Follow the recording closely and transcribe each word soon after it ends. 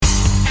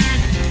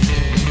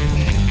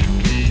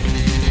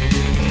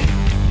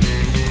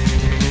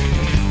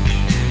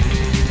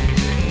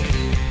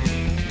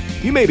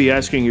may be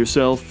asking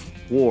yourself,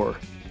 war,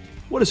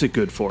 what is it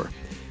good for?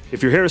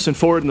 If you're Harrison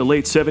Ford in the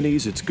late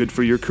 70s, it's good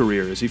for your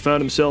career, as he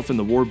found himself in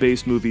the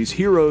war-based movies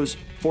Heroes,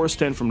 Force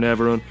 10 from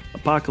Navarone,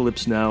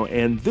 Apocalypse Now,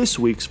 and this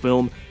week's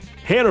film,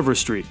 Hanover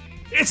Street.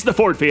 It's the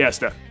Ford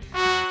Fiesta.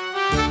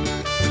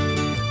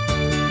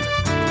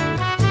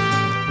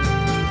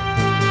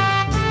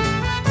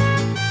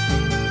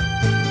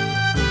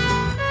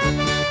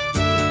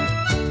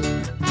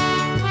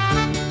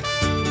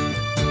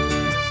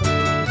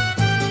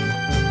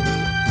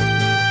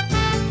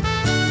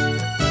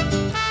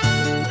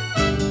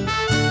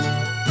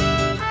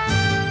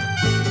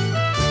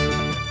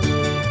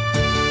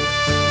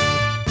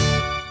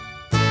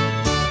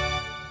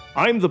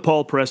 I'm the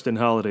Paul Preston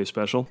Holiday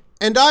Special.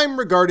 And I'm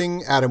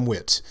regarding Adam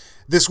Witt.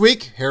 This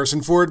week,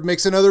 Harrison Ford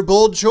makes another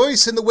bold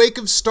choice in the wake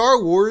of Star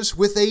Wars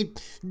with a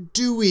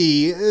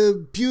dewy,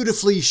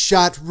 beautifully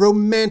shot,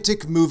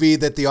 romantic movie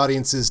that the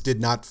audiences did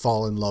not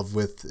fall in love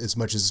with as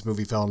much as this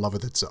movie fell in love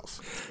with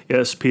itself.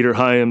 Yes, Peter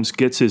Hyams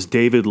gets his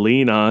David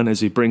Lean on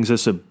as he brings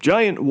us a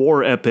giant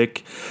war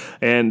epic,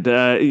 and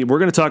we're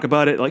going to talk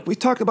about it like we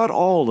talk about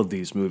all of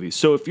these movies.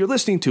 So if you're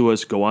listening to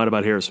us go on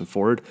about Harrison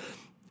Ford,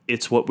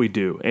 it's what we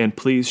do. And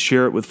please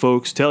share it with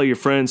folks. Tell your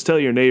friends, tell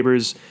your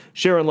neighbors,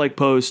 share and like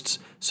posts,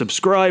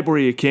 subscribe where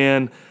you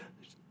can.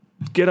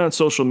 Get on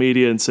social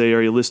media and say,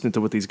 are you listening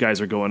to what these guys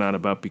are going on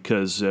about?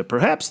 Because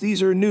perhaps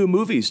these are new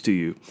movies to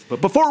you.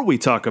 But before we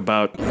talk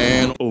about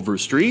Hanover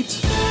Street,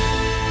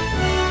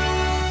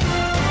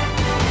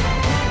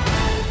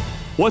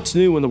 what's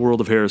new in the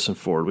world of Harrison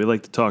Ford? We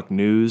like to talk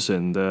news,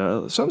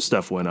 and some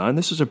stuff went on.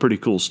 This is a pretty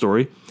cool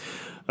story.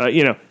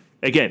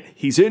 Again,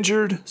 he's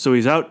injured, so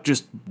he's out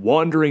just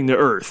wandering the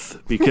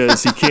earth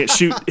because he can't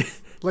shoot.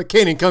 Like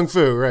Kane in Kung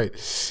Fu, right?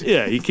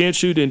 Yeah, he can't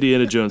shoot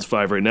Indiana Jones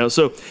 5 right now.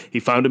 So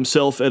he found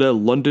himself at a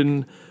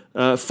London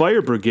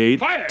fire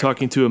brigade,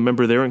 talking to a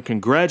member there and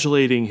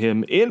congratulating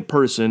him in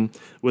person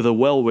with a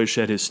well-wish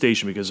at his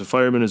station because the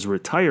fireman is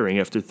retiring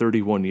after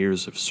 31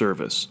 years of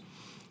service.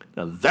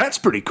 Now, that's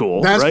pretty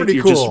cool. That's right?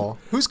 pretty cool.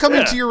 Who's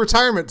coming to your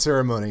retirement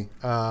ceremony?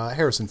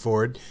 Harrison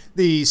Ford,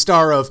 the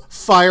star of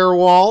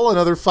Firewall,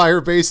 another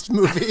fire-based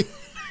movie.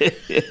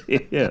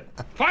 Yeah.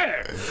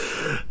 Fire!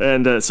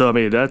 And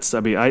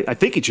I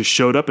think he just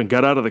showed up and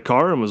got out of the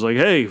car and was like,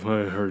 hey,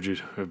 I heard you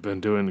have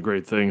been doing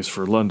great things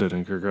for London,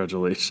 and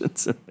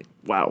congratulations.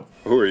 Wow.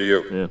 Who are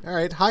you? Yeah. All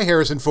right. Hi,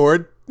 Harrison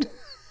Ford.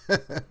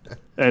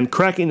 And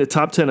cracking the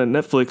top 10 on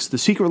Netflix, The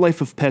Secret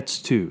Life of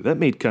Pets 2. That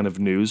made kind of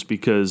news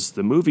because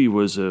the movie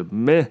was a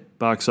meh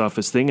box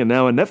office thing, and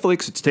now on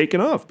Netflix it's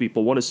taken off.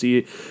 People want to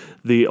see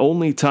the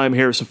only time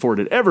Harrison Ford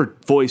had ever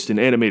voiced an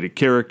animated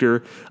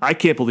character. I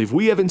can't believe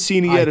we haven't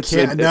seen it yet. I haven't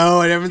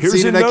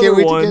seen it. I can't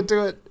wait to get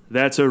to it.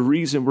 That's a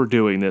reason we're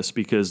doing this,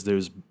 because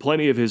there's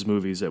plenty of his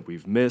movies that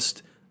we've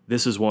missed.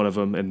 This is one of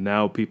them, and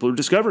now people are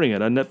discovering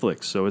it on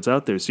Netflix, so it's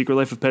out there. Secret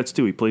Life of Pets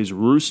 2. He plays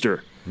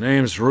Rooster.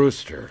 Name's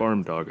Rooster.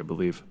 Farm dog, I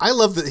believe. I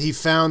love that he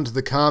found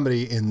the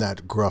comedy in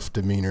that gruff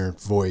demeanor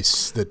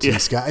voice that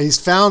he's got. He's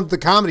found the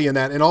comedy in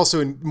that, and also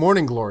in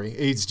Morning Glory.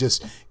 He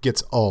just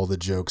gets all the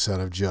jokes out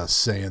of just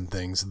saying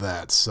things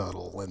that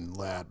subtle and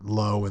that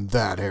low and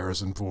that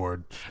Harrison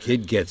Ford.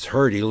 Kid gets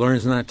hurt, he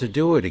learns not to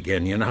do it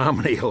again. You know how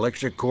many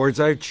electric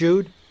cords I've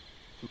chewed?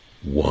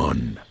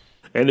 1.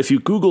 And if you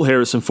Google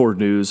Harrison Ford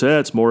news,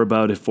 that's more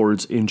about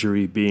Ford's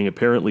injury being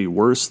apparently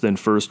worse than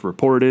first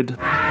reported.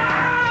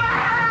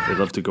 They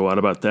love to go on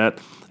about that.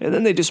 And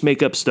then they just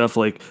make up stuff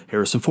like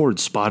Harrison Ford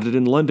spotted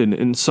in London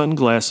in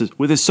sunglasses,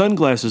 with his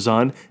sunglasses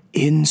on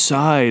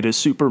inside a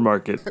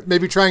supermarket.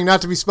 Maybe trying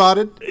not to be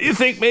spotted? You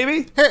think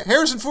maybe?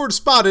 Harrison Ford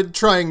spotted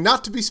trying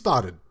not to be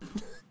spotted.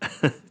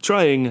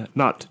 Trying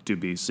not to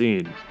be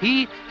seen.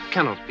 He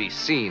cannot be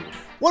seen.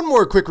 One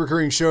more quick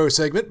recurring show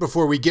segment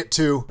before we get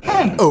to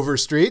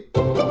Overstreet.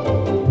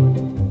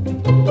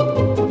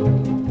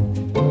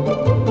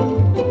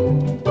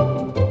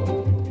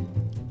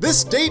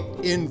 This date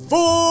in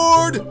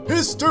Ford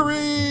history.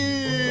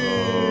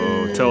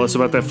 Oh, tell us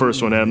about that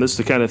first one, Adam. This is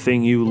the kind of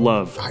thing you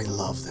love. I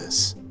love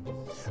this.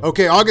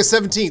 Okay, August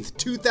 17th,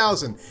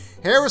 2000.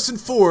 Harrison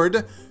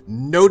Ford,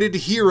 noted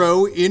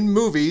hero in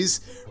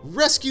movies,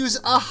 rescues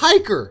a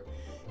hiker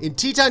in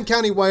Teton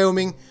County,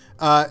 Wyoming.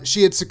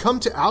 She had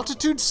succumbed to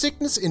altitude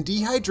sickness and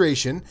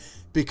dehydration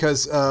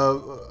because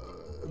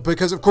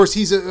of course,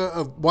 he's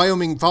a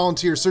Wyoming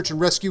volunteer search and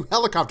rescue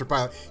helicopter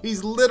pilot.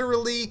 He's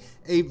literally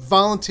a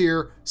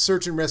volunteer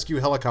search and rescue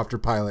helicopter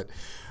pilot.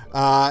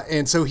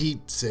 And so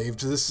he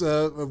saved this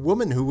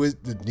woman who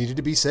needed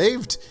to be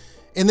saved.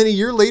 And then a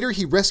year later,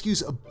 he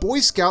rescues a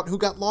Boy Scout who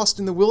got lost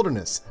in the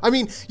wilderness. I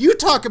mean, you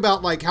talk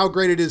about like how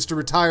great it is to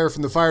retire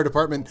from the fire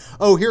department.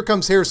 Oh, here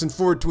comes Harrison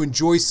Ford to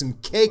enjoy some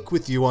cake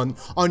with you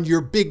on your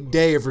big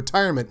day of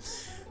retirement.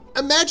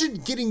 Imagine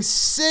getting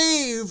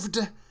saved,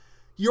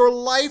 your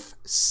life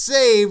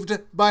saved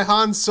by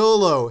Han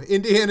Solo,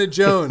 Indiana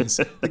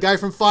Jones, the guy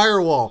from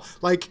Firewall.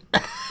 Like,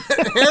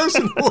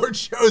 Harrison Ford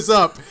shows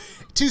up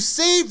to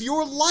save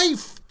your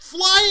life.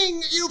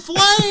 Flying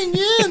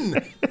in.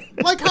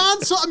 Like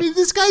Han Solo. I mean,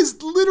 he's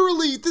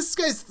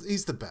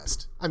the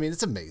best. I mean,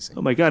 it's amazing.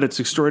 Oh my God, it's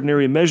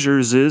Extraordinary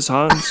Measures is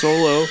Han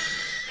Solo,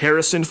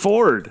 Harrison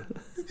Ford.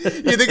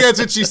 You think that's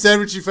what she said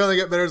when she finally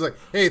got better? It was like,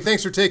 hey,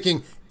 thanks for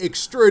taking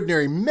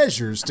extraordinary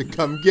measures to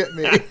come get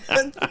me.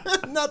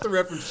 Not the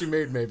reference she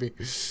made, maybe.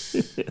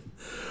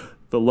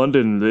 The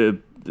London,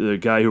 the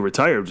guy who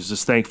retired was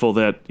just thankful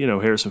that,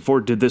 Harrison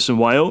Ford did this in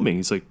Wyoming.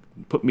 He's like,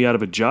 put me out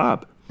of a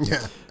job.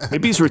 Yeah.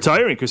 Maybe he's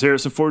retiring because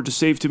Harrison Ford just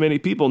saved too many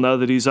people now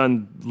that he's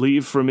on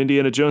leave from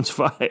Indiana Jones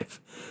 5.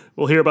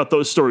 We'll hear about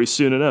those stories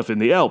soon enough. In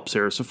the Alps,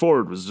 Harrison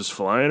Ford was just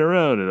flying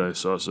around, and I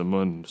saw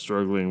someone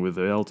struggling with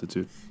the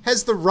altitude.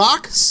 Has The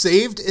Rock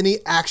saved any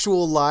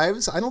actual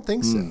lives? I don't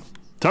think so.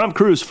 Tom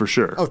Cruise, for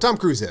sure. Oh, Tom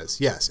Cruise has,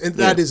 yes. And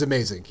that is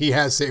amazing. He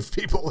has saved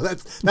people.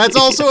 That's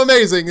also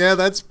amazing. Yeah,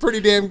 that's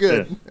pretty damn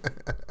good.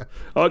 Yeah.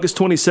 August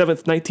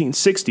 27th,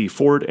 1960,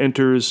 Ford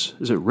enters,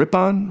 is it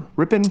Ripon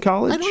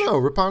College? I don't know.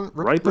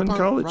 Ripon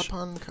College?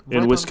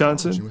 In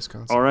Wisconsin?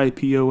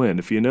 Ripon.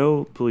 If you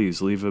know,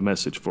 please leave a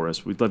message for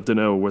us. We'd love to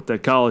know what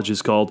that college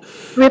is called.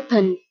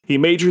 Ripon. He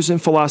majors in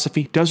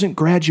philosophy, doesn't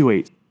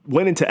graduate,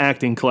 went into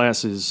acting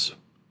classes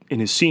in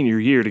his senior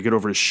year to get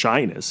over his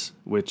shyness,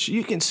 which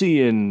you can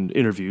see in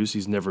interviews.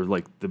 He's never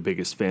the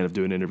biggest fan of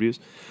doing interviews.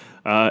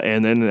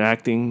 And then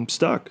acting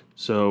stuck.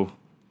 So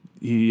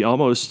he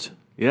almost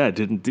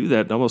didn't do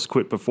that. Almost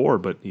quit before,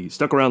 but he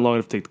stuck around long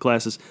enough to take the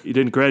classes. He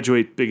didn't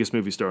graduate, biggest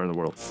movie star in the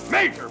world.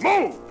 Major,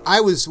 move!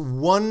 I was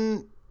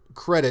one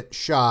credit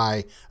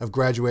shy of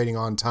graduating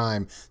on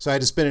time, so I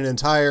had to spend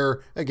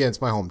again,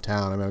 it's my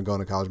hometown. I'm going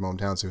to college in my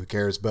hometown, so who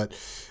cares? But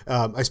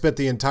I spent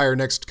the entire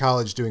next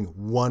college doing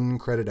 1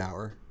 credit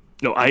hour.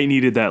 No, I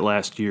needed that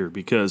last year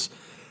because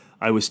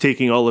I was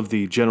taking all of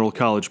the general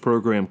college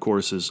program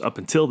courses up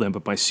until then,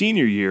 but my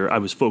senior year, I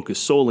was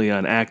focused solely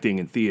on acting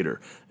and theater.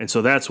 And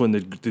so that's when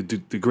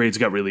the grades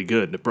got really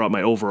good, and it brought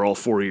my overall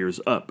 4 years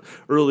up.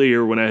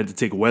 Earlier, when I had to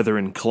take weather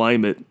and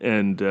climate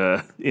and,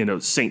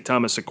 St.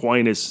 Thomas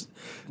Aquinas,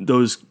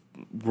 those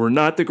were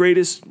not the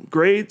greatest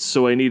grades,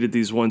 so I needed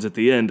these ones at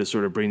the end to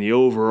sort of bring the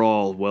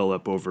overall well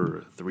up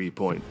over 3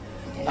 point.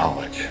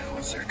 Knowledge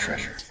was their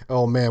treasure.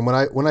 Oh man, when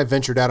I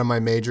ventured out of my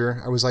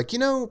major, I was like,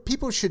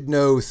 people should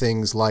know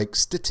things like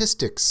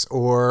statistics,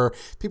 or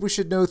people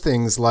should know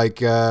things like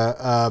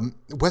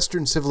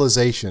Western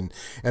civilization,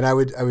 and I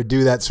would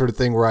do that sort of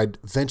thing where I'd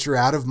venture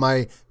out of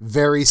my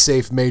very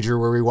safe major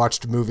where we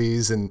watched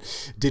movies and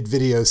did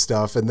video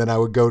stuff, and then I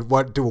would go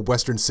do a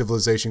Western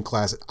civilization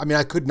class. I mean,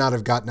 I could not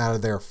have gotten out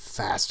of there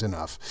fast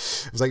enough.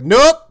 I was like,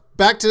 nope,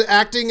 back to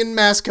acting and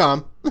mass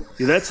comm.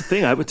 Yeah, that's the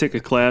thing. I would take a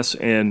class,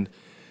 and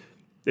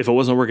if it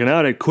wasn't working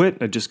out, I'd quit.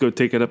 I'd just go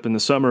take it up in the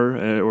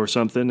summer or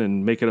something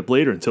and make it up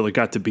later until it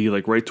got to be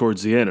right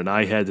towards the end. And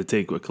I had to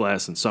take a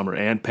class in summer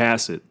and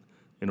pass it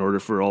in order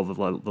for all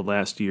the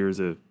last year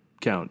to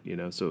count,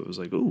 So it was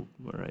like, ooh,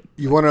 all right.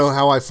 You want to know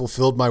how I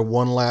fulfilled my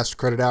one last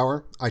credit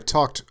hour? I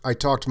talked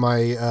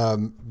my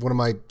one of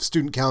my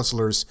student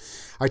counselors.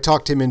 I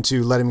talked him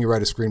into letting me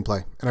write a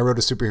screenplay, and I wrote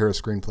a superhero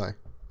screenplay.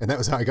 And that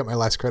was how I got my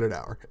last credit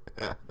hour.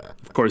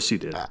 Of course you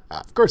did.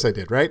 Of course I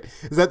did, right?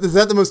 Is that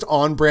the most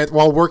on-brand,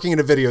 while working in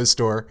a video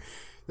store,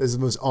 this is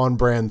the most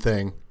on-brand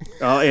thing.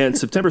 And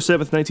September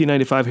 7th,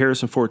 1995,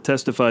 Harrison Ford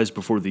testifies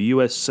before the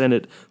U.S.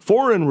 Senate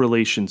Foreign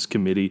Relations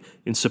Committee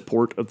in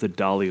support of the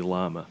Dalai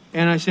Lama.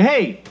 And I said,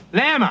 hey,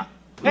 Lama,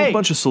 hey. A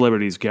bunch of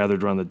celebrities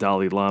gathered around the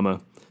Dalai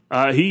Lama.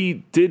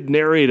 He did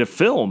narrate a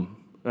film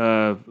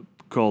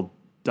called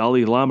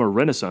Dalai Lama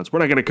Renaissance. We're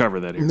not going to cover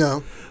that here.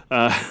 No.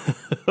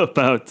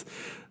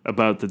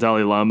 About the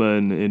Dalai Lama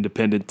and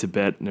independent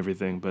Tibet and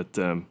everything. But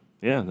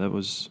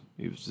it's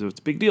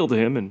a big deal to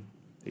him, and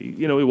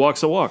he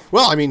walks the walk.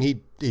 Well, I mean,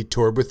 he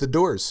toured with the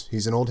Doors.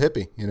 He's an old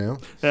hippie,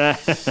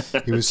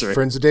 He was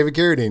friends with David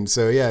Carradine,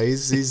 so yeah,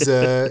 he's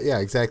yeah,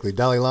 exactly.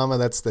 Dalai Lama,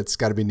 that's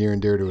got to be near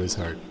and dear to his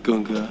heart.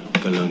 Gunga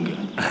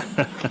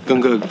Galunga.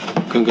 Gunga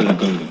Gunga La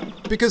Gunga.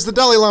 Because the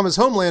Dalai Lama's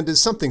homeland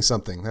is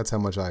something. That's how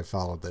much I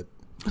followed it.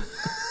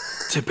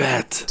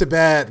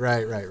 Tibet,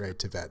 right,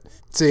 Tibet.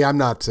 See, I'm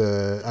not,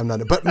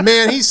 but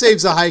man, he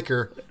saves a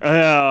hiker.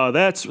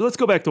 Let's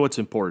go back to what's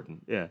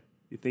important. Yeah.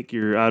 You think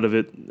you're out of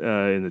it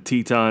in the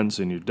Tetons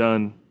and you're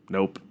done.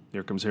 Nope.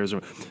 Here comes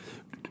Harrison.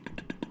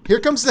 Here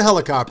comes the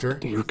helicopter.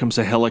 Here comes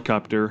a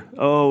helicopter.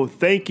 Oh,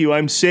 thank you.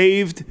 I'm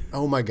saved.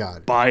 Oh my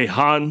God. By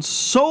Han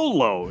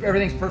Solo.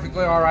 Everything's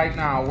perfectly all right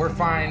now. We're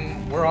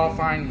fine. We're all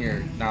fine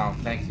here now.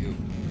 Thank you.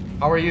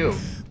 How are you?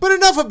 But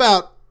enough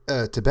about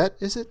Tibet,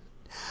 is it?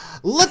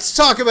 Let's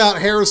talk about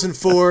Harrison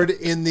Ford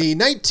in the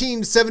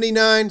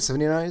 79,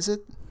 is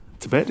it?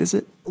 Tibet, is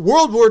it?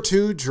 World War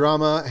II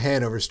drama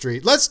Hanover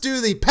Street. Let's do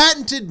the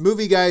patented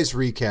Movie Guys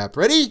recap.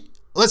 Ready?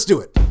 Let's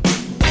do it.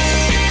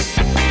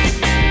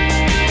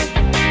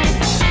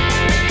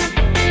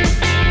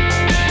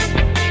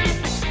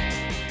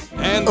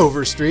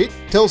 Hanover Street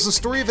tells the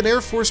story of an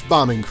Air Force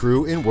bombing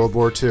crew in World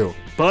War II.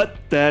 But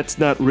that's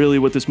not really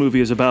what this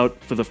movie is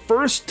about. For the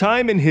first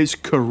time in his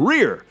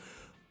career,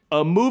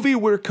 A movie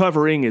we're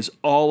covering is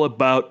all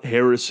about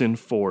Harrison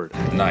Ford.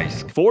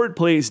 Nice. Ford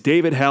plays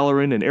David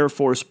Halloran, an Air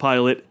Force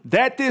pilot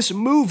that this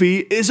movie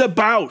is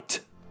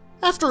about.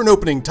 After an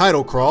opening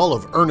title crawl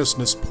of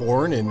earnestness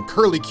porn and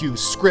curly-Q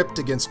script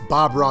against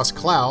Bob Ross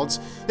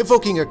clouds,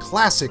 evoking a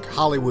classic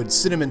Hollywood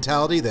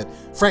sentimentality that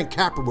Frank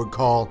Capra would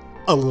call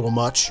a little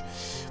much,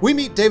 we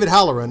meet David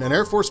Halloran, an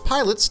Air Force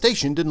pilot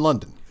stationed in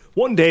London.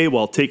 One day,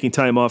 while taking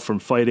time off from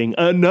fighting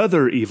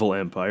another evil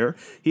empire,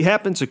 he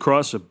happens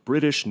across a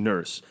British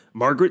nurse,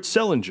 Margaret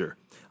Sellinger,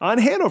 on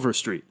Hanover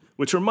Street,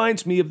 which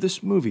reminds me of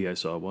this movie I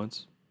saw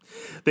once.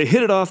 They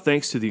hit it off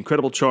thanks to the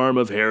incredible charm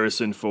of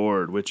Harrison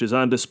Ford, which is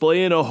on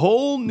display in a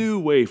whole new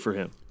way for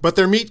him. But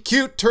their meet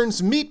cute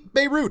turns meet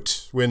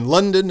Beirut when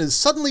London is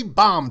suddenly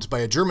bombed by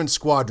a German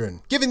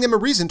squadron, giving them a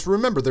reason to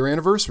remember their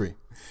anniversary.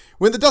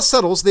 When the dust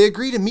settles, they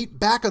agree to meet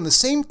back on the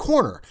same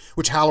corner,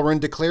 which Halloran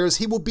declares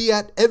he will be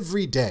at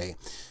every day.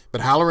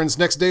 But Halloran's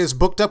next day is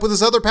booked up with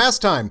his other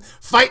pastime,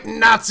 fighting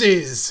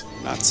Nazis!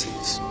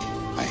 Nazis.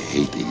 I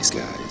hate these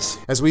guys.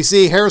 As we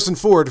see Harrison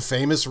Ford,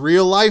 famous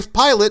real-life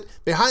pilot,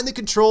 behind the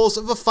controls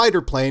of a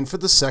fighter plane for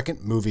the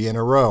second movie in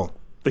a row.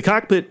 The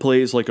cockpit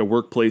plays like a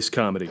workplace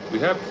comedy. We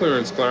have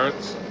clearance,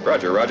 Clarence.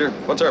 Roger, Roger.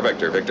 What's our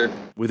vector, Victor?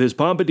 With his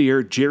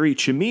bombardier, Jerry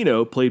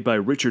Cimino, played by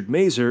Richard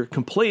Mazer,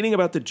 complaining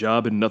about the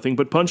job and nothing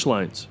but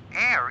punchlines.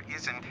 Air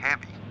isn't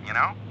heavy, you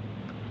know?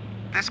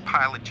 This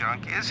pilot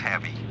junk is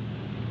heavy.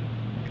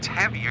 It's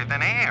heavier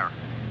than air.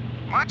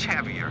 Much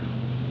heavier.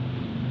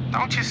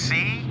 Don't you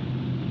see?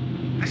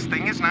 This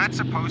thing is not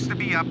supposed to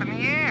be up in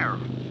the air.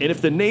 And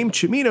if the name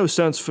Cimino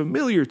sounds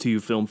familiar to you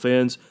film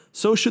fans,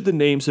 so should the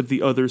names of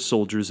the other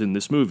soldiers in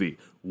this movie: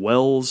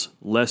 Wells,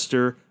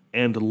 Lester,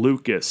 and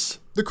Lucas.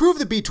 The crew of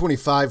the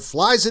B-25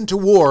 flies into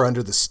war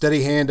under the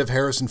steady hand of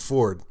Harrison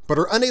Ford, but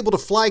are unable to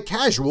fly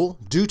casual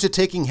due to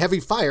taking heavy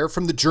fire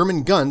from the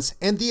German guns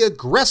and the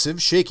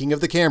aggressive shaking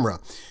of the camera.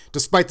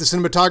 Despite the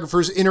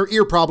cinematographer's inner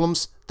ear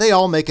problems, they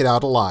all make it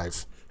out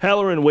alive.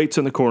 Halloran waits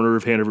on the corner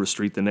of Hanover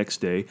Street the next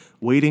day,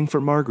 waiting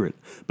for Margaret,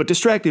 but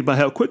distracted by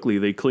how quickly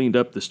they cleaned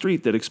up the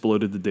street that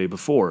exploded the day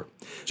before.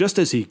 Just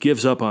as he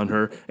gives up on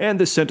her, and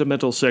the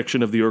sentimental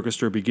section of the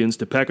orchestra begins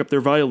to pack up their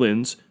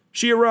violins,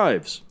 she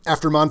arrives.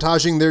 After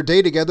montaging their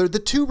day together, the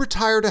two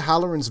retire to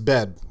Halloran's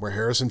bed, where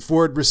Harrison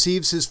Ford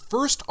receives his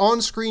first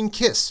on-screen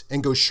kiss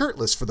and goes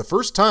shirtless for the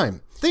first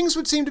time. Things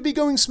would seem to be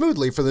going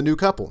smoothly for the new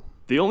couple.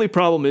 The only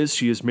problem is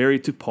she is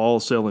married to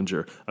Paul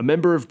Sellinger, a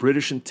member of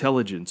British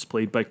intelligence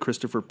played by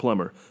Christopher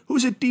Plummer,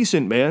 who's a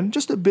decent man,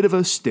 just a bit of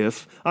a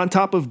stiff, on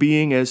top of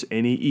being, as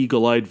any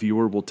eagle-eyed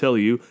viewer will tell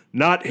you,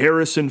 not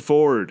Harrison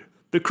Ford.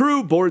 The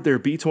crew board their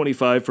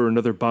B-25 for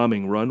another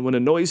bombing run when a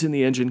noise in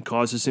the engine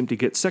causes him to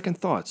get second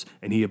thoughts,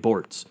 and he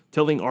aborts,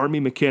 telling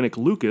Army mechanic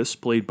Lucas,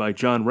 played by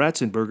John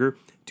Ratzenberger,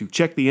 to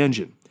check the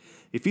engine.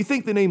 If you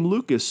think the name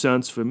Lucas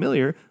sounds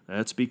familiar,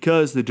 that's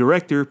because the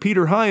director,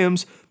 Peter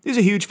Hyams, is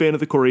a huge fan of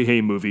the Corey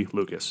Haim movie,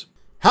 Lucas.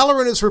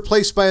 Halloran is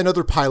replaced by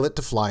another pilot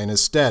to fly in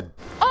his stead.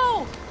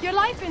 Oh, your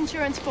life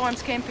insurance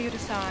forms came for you to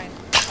sign.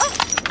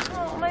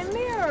 Oh, my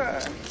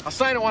mirror. I'll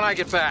sign it when I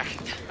get back.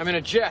 I'm in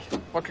a jet.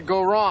 What could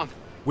go wrong?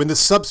 When the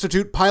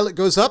substitute pilot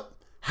goes up,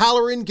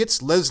 Halloran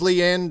gets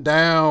Leslie Ann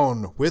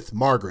down with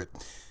Margaret.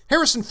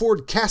 Harrison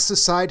Ford casts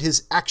aside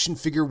his action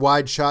figure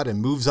wide shot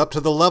and moves up to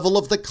the level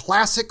of the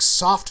classic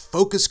soft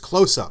focus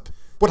close-up,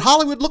 what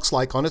Hollywood looks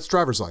like on its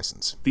driver's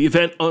license. The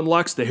event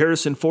unlocks the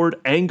Harrison Ford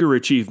anger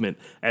achievement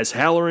as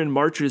Halloran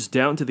marches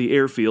down to the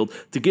airfield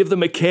to give the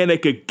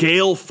mechanic a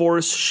gale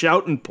force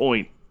shouting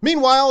point.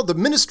 Meanwhile, the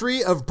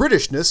Ministry of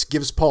Britishness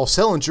gives Paul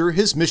Sellinger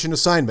his mission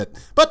assignment,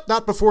 but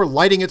not before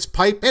lighting its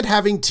pipe and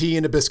having tea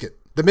and a biscuit.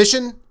 The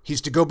mission?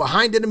 He's to go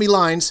behind enemy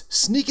lines,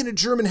 sneak into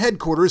German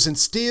headquarters, and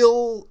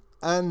steal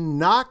a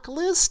knock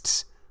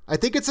list? I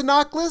think it's a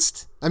knock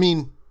list. I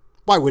mean,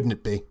 why wouldn't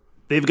it be?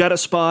 They've got a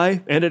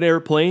spy and an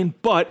airplane,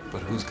 but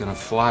who's gonna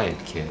fly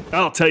it, kid?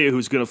 I'll tell you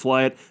who's gonna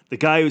fly it. The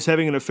guy who's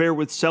having an affair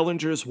with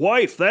Sellinger's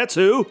wife, that's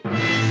who.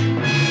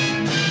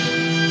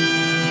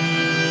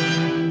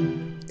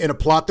 In a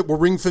plot that will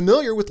ring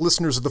familiar with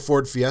listeners of the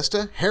Ford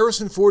Fiesta,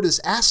 Harrison Ford is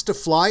asked to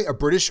fly a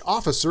British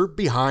officer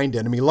behind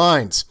enemy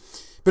lines.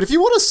 But if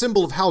you want a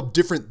symbol of how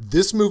different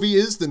this movie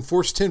is than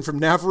Force 10 from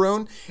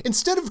Navarone,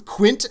 instead of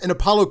Quint and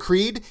Apollo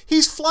Creed,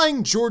 he's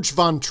flying George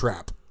Von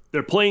Trapp.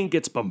 Their plane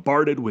gets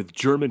bombarded with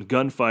German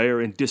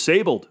gunfire and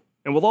disabled.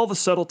 And with all the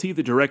subtlety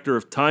the director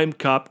of Time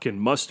Cop can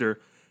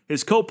muster,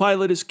 his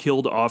co-pilot is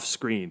killed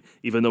off-screen,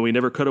 even though he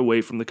never cut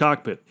away from the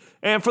cockpit.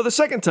 And for the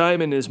second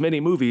time in as many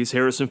movies,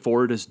 Harrison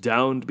Ford is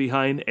downed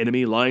behind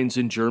enemy lines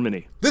in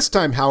Germany. This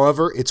time,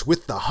 however, it's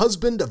with the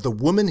husband of the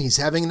woman he's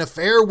having an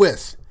affair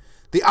with.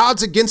 The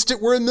odds against it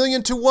were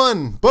 1,000,000 to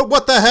 1, but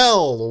what the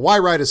hell? Why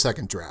write a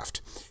second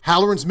draft?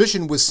 Halloran's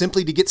mission was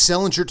simply to get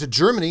Sellinger to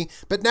Germany,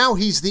 but now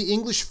he's the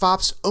English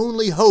fop's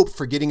only hope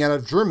for getting out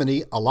of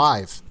Germany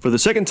alive. For the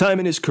second time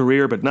in his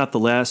career, but not the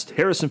last,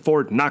 Harrison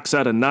Ford knocks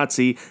out a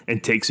Nazi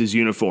and takes his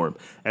uniform,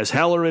 as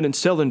Halloran and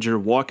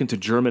Sellinger walk into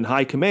German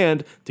high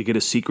command to get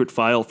a secret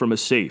file from a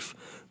safe.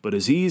 But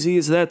as easy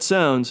as that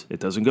sounds, it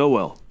doesn't go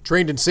well.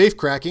 Trained in safe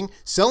cracking,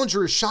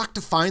 Selinger is shocked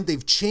to find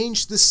they've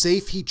changed the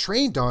safe he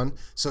trained on,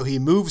 so he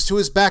moves to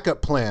his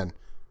backup plan,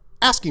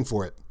 asking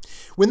for it.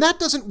 When that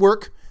doesn't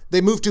work, they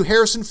move to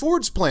Harrison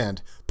Ford's plan.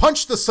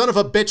 Punch the son of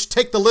a bitch,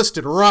 take the list,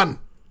 and run.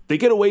 They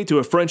get away to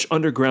a French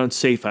underground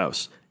safe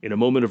house. In a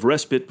moment of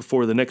respite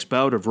before the next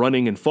bout of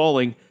running and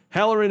falling,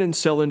 Halloran and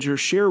Selinger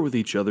share with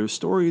each other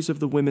stories of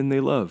the women they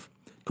love.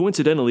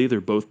 Coincidentally,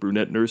 they're both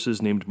brunette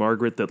nurses named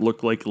Margaret that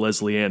look like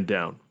Leslie Ann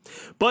Down.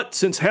 But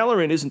since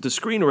Halloran isn't the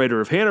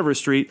screenwriter of Hanover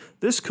Street,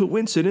 this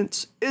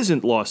coincidence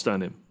isn't lost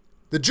on him.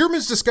 The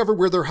Germans discover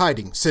where they're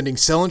hiding, sending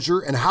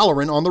Selinger and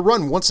Halloran on the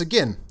run once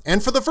again.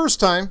 And for the first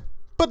time,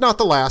 but not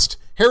the last,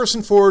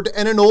 Harrison Ford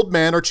and an old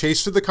man are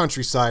chased through the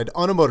countryside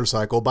on a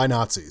motorcycle by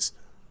Nazis.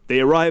 They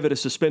arrive at a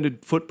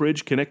suspended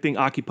footbridge connecting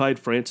occupied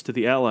France to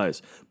the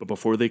Allies, but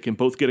before they can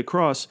both get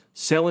across,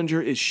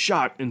 Selinger is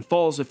shot and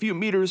falls a few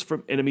meters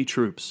from enemy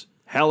troops.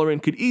 Halloran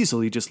could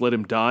easily just let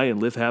him die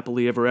and live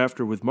happily ever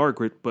after with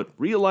Margaret, but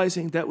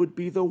realizing that would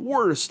be the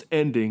worst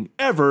ending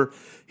ever,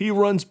 he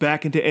runs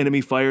back into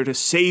enemy fire to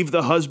save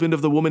the husband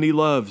of the woman he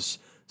loves.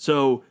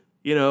 So,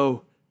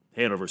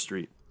 Hanover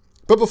Street.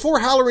 But before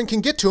Halloran can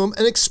get to him,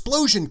 an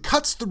explosion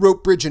cuts the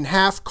rope bridge in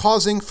half,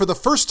 causing, for the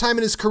first time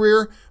in his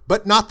career,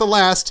 but not the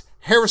last,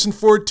 Harrison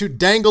Ford to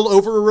dangle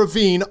over a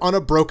ravine on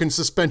a broken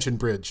suspension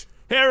bridge.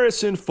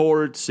 Harrison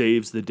Ford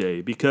saves the day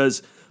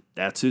because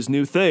that's his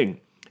new thing.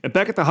 And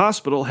back at the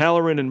hospital,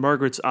 Halloran and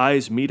Margaret's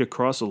eyes meet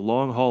across a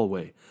long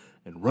hallway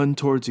and run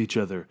towards each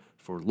other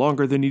for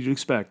longer than you'd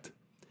expect.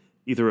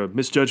 Either a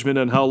misjudgment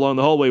on how long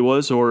the hallway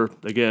was, or,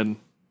 again,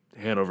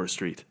 Hanover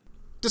Street.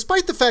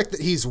 Despite the fact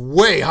that he's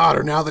way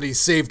hotter now that he's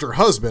saved her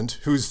husband,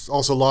 who's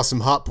also lost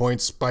some hot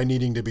points by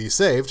needing to be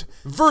saved,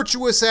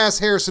 virtuous-ass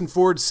Harrison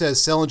Ford says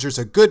Selinger's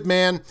a good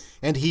man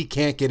and he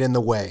can't get in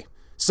the way.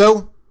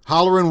 So,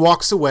 Halloran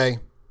walks away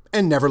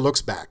and never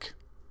looks back.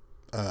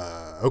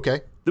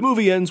 Okay. The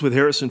movie ends with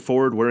Harrison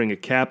Ford wearing a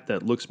cap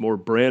that looks more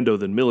Brando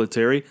than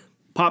military,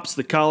 pops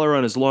the collar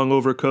on his long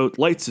overcoat,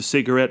 lights a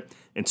cigarette,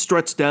 and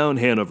struts down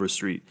Hanover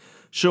Street,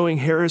 showing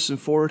Harrison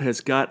Ford has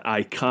got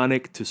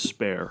iconic to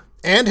spare.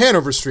 And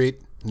Hanover Street,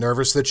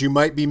 nervous that you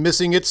might be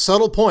missing its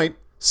subtle point,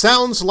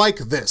 sounds like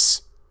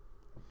this.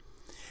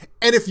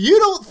 And if you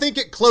don't think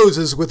it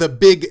closes with a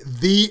big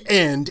 "The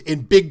End"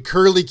 in big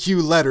curly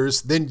Q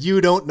letters, then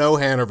you don't know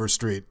Hanover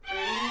Street.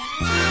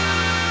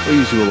 We'll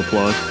use a little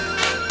applause.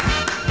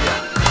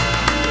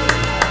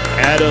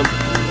 Adam,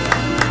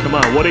 come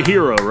on, what a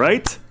hero,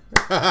 right?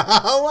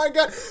 Oh my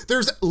God.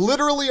 There's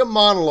literally a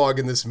monologue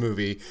in this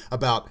movie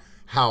about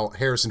how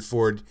Harrison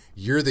Ford,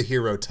 you're the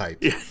hero type.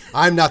 Yeah.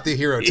 I'm not the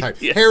hero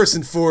type. Yeah.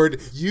 Harrison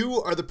Ford, you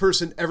are the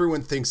person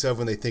everyone thinks of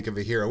when they think of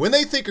a hero. When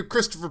they think of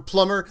Christopher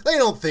Plummer, they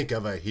don't think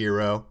of a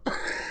hero.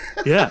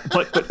 Yeah,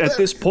 but at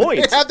this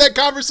point... They had that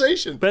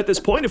conversation. But at this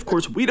point, of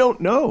course, we don't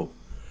know.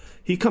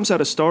 He comes out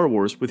of Star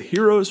Wars with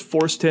Heroes,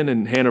 Force 10,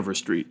 and Hanover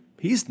Street.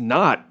 He's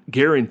not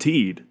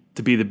guaranteed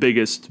to be the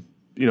biggest,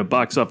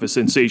 box office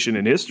sensation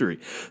in history.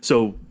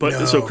 So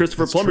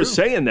Christopher Plummer's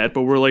saying that,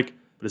 but we're like,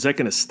 but is that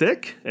going to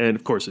stick? And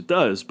of course it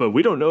does, but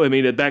we don't know. I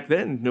mean, back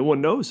then, no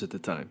one knows at the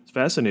time. It's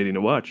fascinating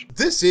to watch.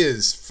 This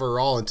is, for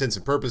all intents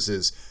and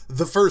purposes,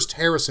 the first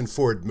Harrison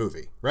Ford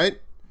movie,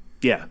 right?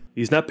 Yeah.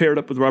 He's not paired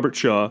up with Robert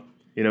Shaw.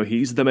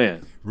 He's the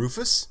man.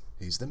 Rufus?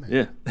 He's the man.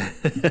 Yeah.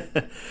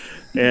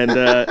 And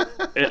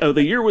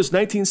the year was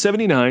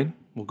 1979.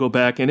 We'll go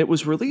back, and it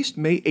was released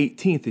May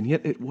 18th, and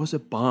yet it was a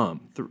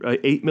bomb.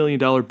 $8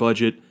 million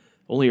budget.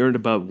 Only earned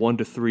about $1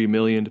 to $3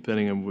 million,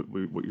 depending on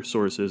what your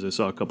source is. I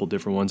saw a couple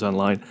different ones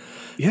online.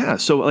 Yeah,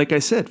 so like I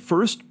said,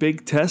 first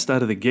big test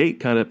out of the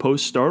gate, kind of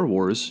post-Star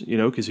Wars,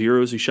 because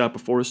Heroes he shot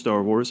before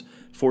Star Wars.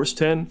 Force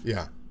 10,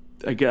 yeah,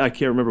 I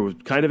can't remember, was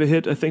kind of a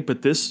hit, I think,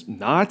 but this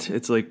not.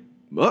 It's like,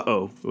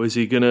 uh-oh, is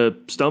he going to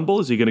stumble?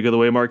 Is he going to go the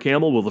way of Mark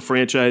Hamill? Will the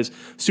franchise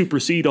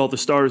supersede all the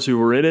stars who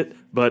were in it?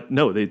 But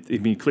no,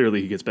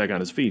 clearly he gets back on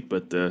his feet,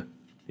 but...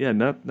 Yeah,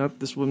 not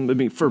this one. I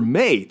mean, for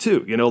May,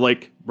 too.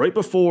 Right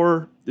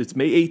before, it's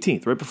May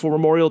 18th, right before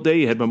Memorial Day.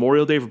 You had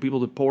Memorial Day for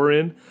people to pour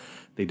in.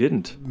 They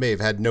didn't. May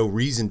have had no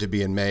reason to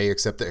be in May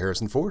except that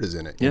Harrison Ford is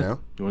in it, you know?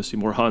 You want to see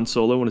more Han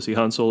Solo? Want to see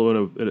Han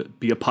Solo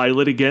be a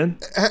pilot again?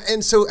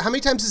 And so how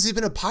many times has he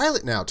been a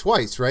pilot now?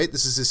 Twice, right?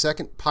 This is his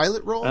second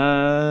pilot role?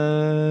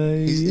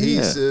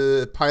 He's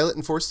a pilot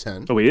in Force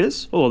 10. Oh, he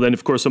is? Oh, well, then,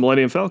 of course, the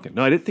Millennium Falcon.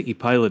 No, I didn't think he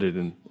piloted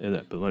in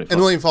that Millennium Falcon. And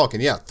Millennium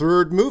Falcon, yeah.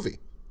 Third movie.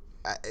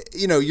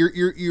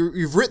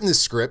 You've written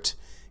this script,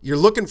 you're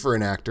looking for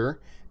an actor,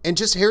 and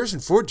just Harrison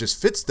Ford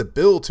just fits the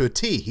bill to a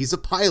T. He's a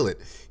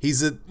pilot.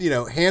 He's a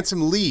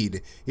handsome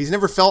lead. He's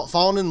never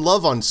fallen in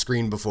love on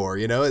screen before,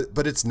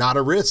 but it's not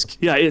a risk.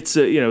 Yeah, it's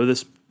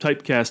this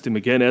typecast him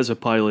again as a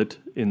pilot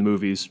in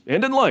movies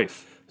and in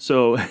life.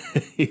 So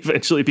he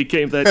eventually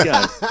became that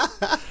guy.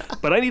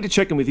 But I need to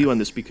check in with you on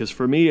this because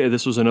for me,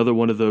 this was another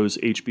one of those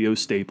HBO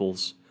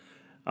staples.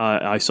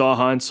 I saw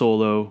Han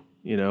Solo.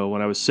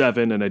 When I was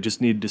 7, and I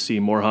just needed to see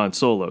more Han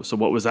Solo. So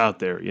what was out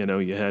there?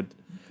 You had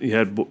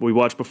we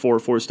watched before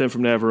Forrest Gump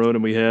from Navarone,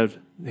 and we had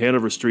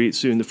Hanover Street.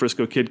 Soon the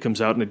Frisco Kid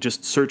comes out, and I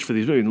just searched for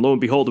these movies. And lo and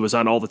behold, it was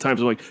on all the time.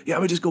 So I'm like, yeah,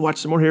 let me just go watch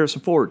some more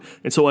Harrison Ford.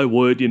 And so I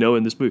would,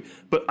 in this movie.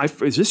 But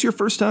is this your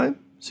first time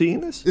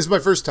seeing this? This is my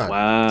first time.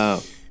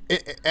 Wow.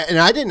 And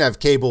I didn't have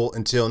cable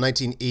until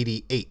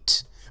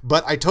 1988.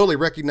 But I totally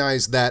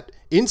recognize that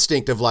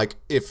instinct of like,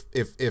 if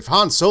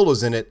Han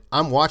Solo's in it,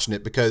 I'm watching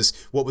it, because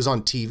what was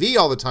on TV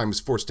all the time was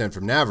Forrest Gump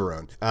from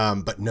Navarone.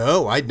 But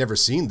no, I'd never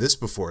seen this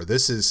before.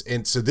 This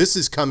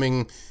is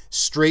coming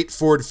straight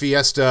Ford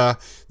Fiesta.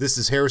 This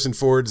is Harrison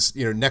Ford's,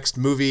 next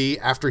movie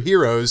after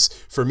Heroes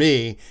for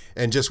me,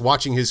 and just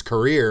watching his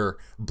career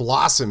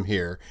blossom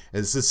here,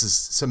 as this is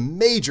some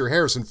major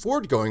Harrison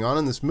Ford going on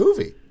in this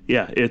movie.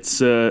 Yeah, it's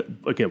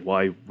again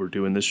why we're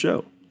doing this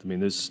show. I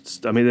mean,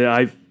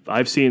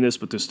 I've seen this,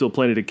 but there's still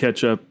plenty to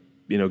catch up,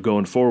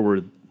 going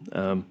forward.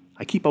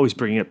 I keep always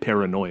bringing up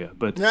Paranoia,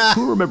 but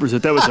who remembers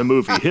that was a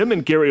movie? Him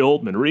and Gary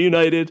Oldman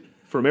reunited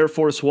from Air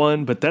Force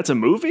One, but that's a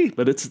movie?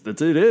 But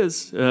it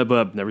is. But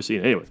I've never seen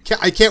it anyway.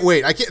 I can't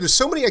wait. There's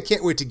so many I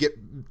can't wait to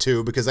get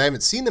to, because I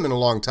haven't seen them in a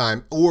long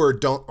time, or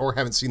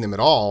haven't seen them at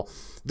all.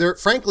 They're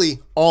frankly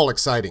all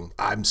exciting.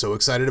 I'm so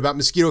excited about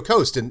Mosquito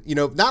Coast, and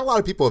not a lot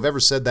of people have ever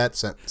said that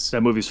sentence.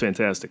 That movie's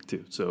fantastic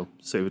too. So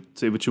say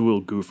what you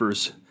will,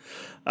 goofers.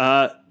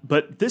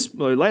 But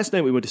last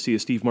night we went to see a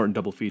Steve Martin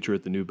double feature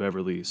at the New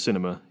Beverly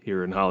Cinema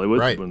here in Hollywood,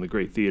 right. One of the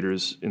great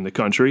theaters in the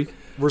country.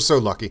 We're so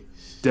lucky.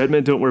 Dead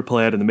Men Don't Wear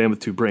Plaid and The Man with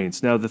Two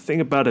Brains. Now the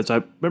thing about it is,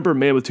 I remember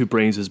Man with Two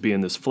Brains as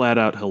being this flat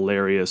out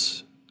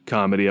hilarious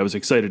comedy. I was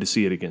excited to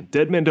see it again.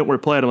 Dead Men Don't Wear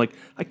Plaid, I'm like,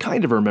 I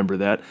kind of remember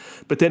that.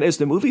 But then as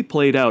the movie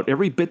played out,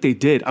 every bit they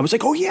did, I was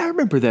like, oh yeah, I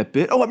remember that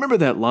bit. Oh, I remember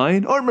that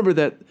line. Oh, I remember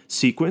that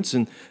sequence.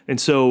 And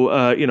so,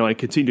 I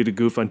continue to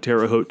goof on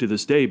Terre Haute to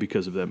this day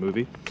because of that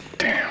movie.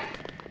 Damn.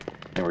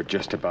 They were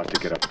just about to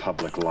get a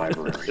public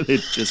library. They'd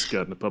just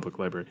gotten a public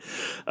library.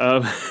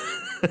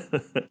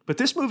 But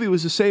this movie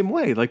was the same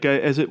way. Like,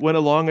 as it went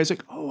along, I was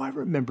like, oh, I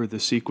remember the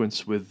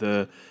sequence with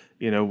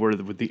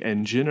with the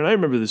engine, and I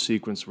remember the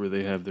sequence where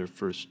they have their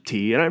first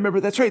tea, and I remember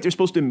that's right. They're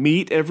supposed to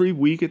meet every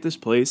week at this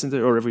place,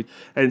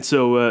 and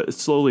so it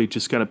slowly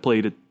just kind of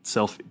played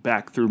itself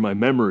back through my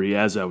memory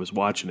as I was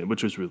watching it,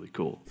 which was really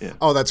cool. Yeah.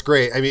 Oh, that's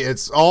great. I mean,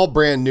 it's all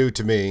brand new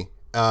to me.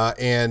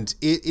 And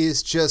it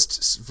is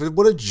just,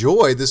 what a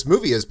joy this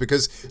movie is,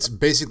 because it's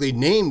basically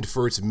named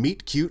for its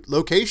meet cute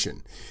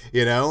location,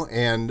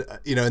 and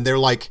they're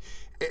like,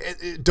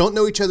 don't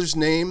know each other's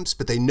names,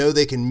 but they know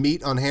they can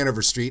meet on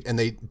Hanover Street, and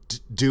they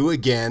do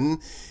again.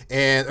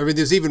 And I mean,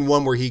 there's even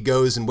one where he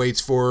goes and waits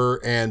for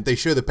her, and they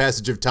show the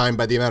passage of time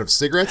by the amount of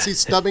cigarettes he's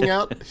stubbing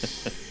out.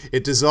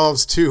 It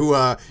dissolves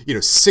to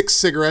 6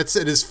 cigarettes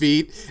at his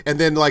feet, and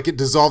then it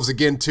dissolves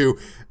again to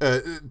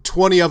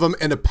 20 of them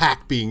and a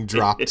pack being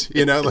dropped,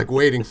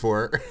 waiting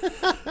for her.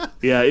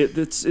 Yeah,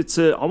 it's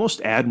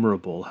almost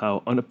admirable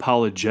how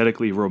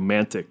unapologetically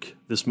romantic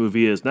this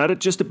movie is. Not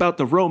just about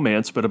the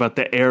romance, but about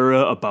the era,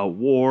 about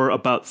war,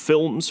 about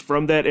films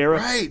from that era.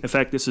 Right. In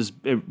fact,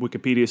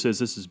 Wikipedia says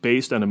this is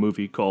based on a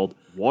movie called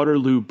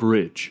Waterloo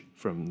Bridge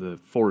from the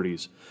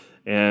 40s,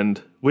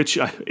 and which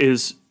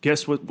is,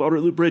 guess what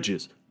Waterloo Bridge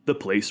is? The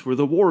place where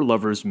the war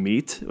lovers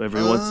meet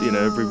every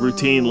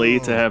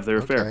routinely to have their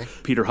affair.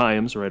 Peter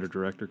Hyams,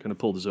 writer-director, kind of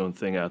pulled his own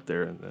thing out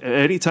there. And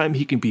anytime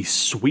he can be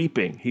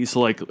sweeping, he's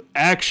like,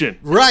 action.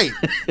 Right.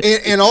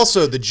 and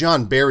also the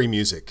John Barry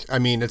music. I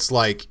mean, it's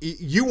like,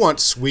 you want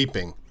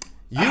sweeping.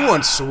 You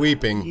want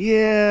sweeping.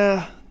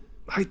 Yeah.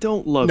 I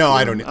don't love No,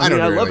 him. I don't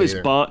I love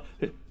either.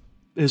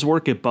 his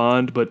work at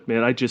Bond, but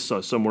man, I just saw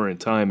Somewhere in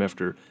Time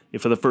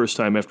for the first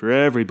time after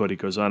everybody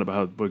goes on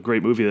about what a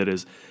great movie that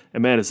is.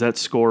 And man, is that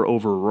score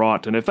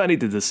overwrought. And I find he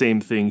did the same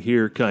thing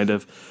here, kind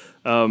of.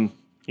 He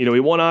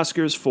won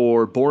Oscars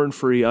for Born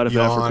Free, Out of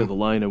Africa, The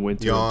Lion in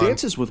Winter, and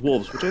Dances with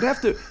Wolves, which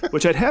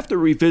I'd have to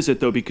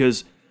revisit though,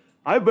 because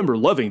I remember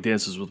loving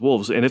Dances with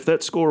Wolves. And if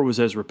that score was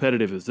as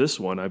repetitive as this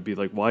one, I'd be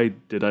like, why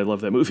did I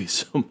love that movie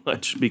so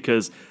much?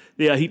 Because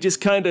yeah, he just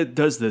kind of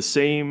does the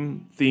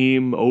same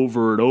theme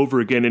over and over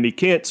again, and he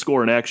can't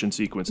score an action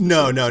sequence.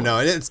 No. And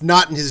it's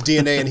not in his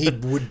DNA,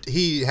 and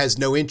he has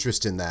no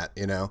interest in that,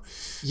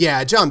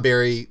 Yeah, John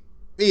Barry,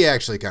 he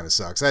actually kind of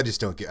sucks. I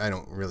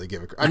don't really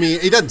give a... I mean,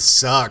 he doesn't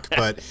suck,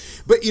 but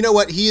you know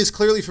what? He is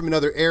clearly from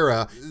another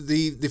era.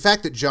 The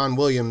fact that John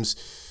Williams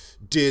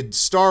did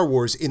Star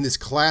Wars in this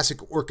classic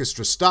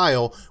orchestra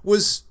style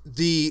was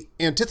the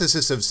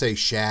antithesis of, say,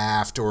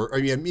 Shaft or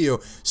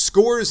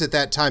scores at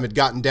that time had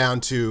gotten down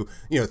to,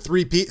 a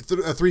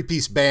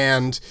three-piece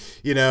band,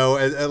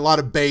 a lot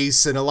of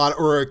bass and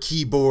or a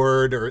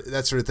keyboard or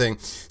that sort of thing.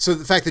 So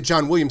the fact that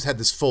John Williams had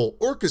this full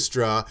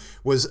orchestra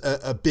was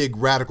a big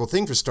radical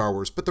thing for Star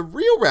Wars. But the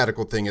real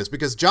radical thing is,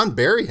 because John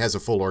Barry has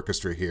a full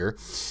orchestra here,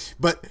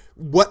 but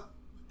what...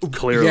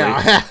 Clearly.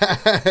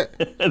 Yeah.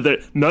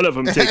 None of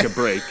them take a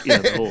break.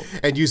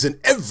 And using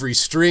every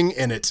string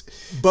in it.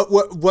 But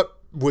what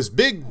was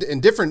big and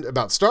different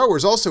about Star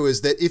Wars also is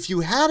that if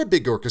you had a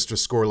big orchestra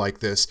score like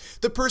this,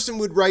 the person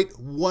would write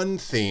one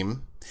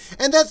theme,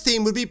 and that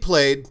theme would be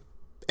played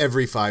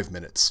every 5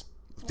 minutes.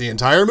 The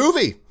entire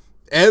movie.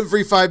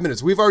 Every 5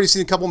 minutes. We've already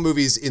seen a couple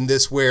movies in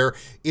this where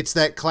it's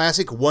that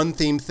classic one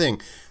theme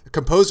thing. The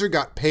composer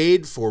got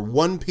paid for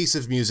one piece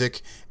of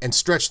music and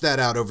stretched that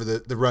out over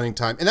the running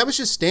time. And that was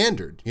just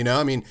standard, you know?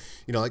 I mean,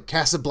 you know, like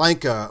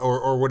Casablanca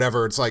or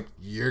whatever. It's like,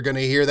 you're going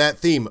to hear that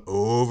theme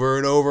over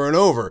and over and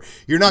over.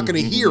 You're not going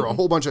to hear a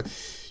whole bunch of...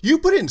 You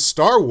put in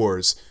Star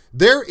Wars,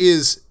 there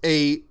is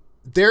a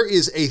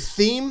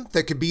theme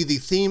that could be the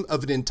theme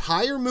of an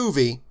entire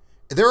movie.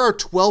 There are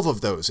 12 of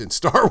those in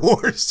Star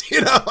Wars,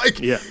 you know, like...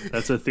 Yeah,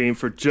 that's a theme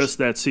for just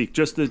that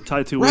just the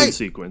Tatooine Right.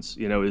 sequence,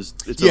 you know, is...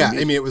 It's Yeah,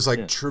 I mean, it was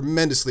like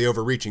tremendously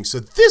overreaching. So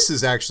this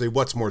is actually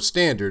what's more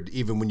standard,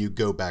 even when you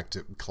go back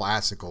to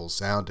classical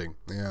sounding.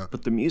 Yeah.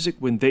 But the music,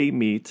 when they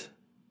meet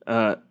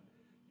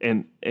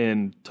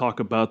and talk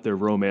about their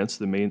romance,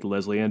 the main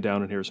Leslie Ann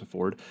Down and Harrison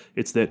Ford,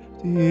 it's that...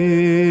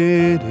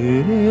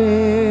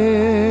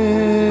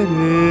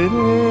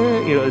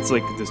 You know, it's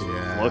like this...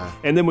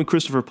 And then when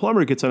Christopher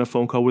Plummer gets on a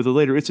phone call with her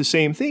later, it's the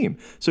same theme.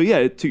 So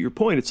yeah, to your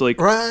point, it's like,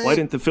 why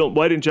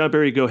didn't John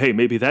Barry go, hey,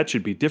 maybe that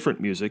should be different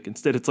music?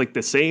 Instead, it's like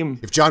the same.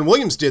 If John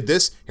Williams did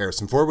this,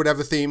 Harrison Ford would have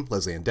a theme,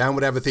 Leslie Ann Down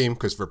would have a theme,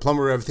 Christopher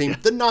Plummer would have a theme,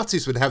 the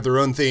Nazis would have their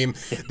own theme,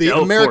 the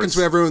Americans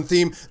would have their own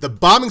theme, the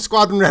bombing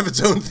squadron would have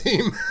its own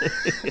theme,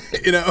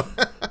 you know?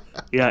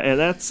 Yeah, and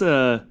that's...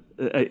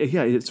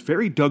 it's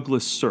very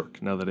Douglas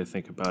Sirk now that I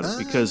think about it,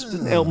 because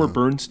didn't Elmer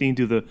Bernstein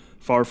do the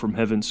Far From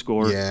Heaven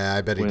score? Yeah,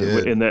 I bet he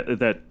did. And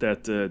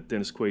that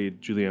Dennis Quaid,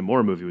 Julianne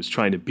Moore movie was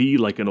trying to be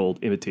like an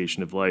old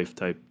Imitation of Life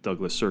type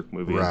Douglas Sirk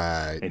movie,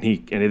 right? And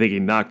I think he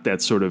knocked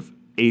that sort of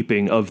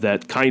aping of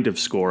that kind of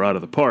score out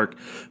of the park.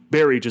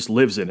 Barry just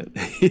lives in it.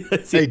 He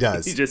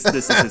does. This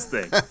is his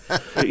thing.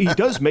 He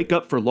does make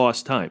up for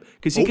lost time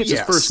because he gets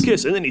his first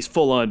kiss and then he's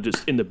full on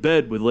just in the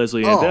bed with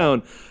Leslie Ann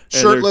Down.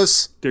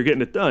 Shirtless. They're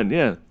getting it done,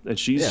 yeah. And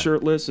she's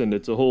shirtless and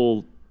it's a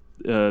whole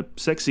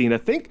sex scene, I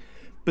think.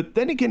 But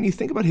then again, you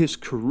think about his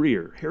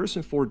career.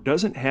 Harrison Ford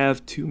doesn't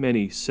have too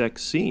many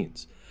sex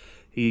scenes.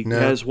 He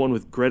has one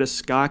with Greta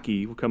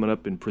Scacchi coming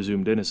up in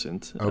Presumed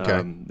Innocent.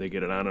 Okay. They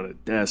get it on a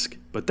desk.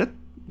 But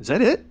is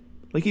that it?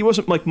 Like, he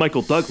wasn't like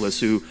Michael Douglas,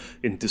 who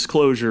in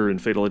Disclosure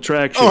and Fatal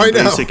Attraction,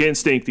 Basic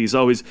Instinct, he's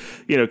always,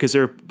 you know, because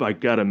they're, I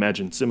gotta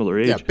imagine, similar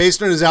age. Yeah,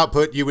 based on his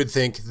output, you would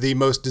think the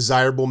most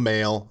desirable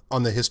male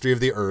on the history of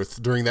the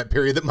earth during that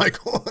period that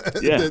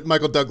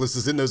Michael Douglas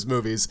is in those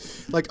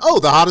movies. Like,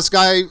 the hottest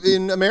guy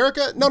in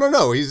America?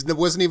 No. He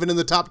wasn't even in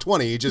the top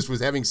 20. He just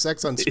was having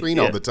sex on screen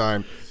all the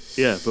time.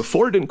 Yeah, but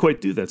Ford didn't quite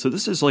do that. So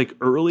this is like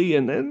early,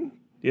 and then...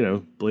 You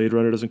know, Blade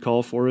Runner doesn't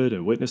call for it,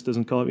 and Witness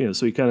doesn't call it, you know,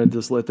 so he kind of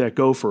just let that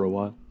go for a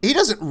while. He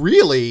doesn't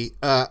really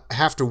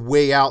have to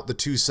weigh out the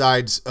two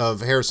sides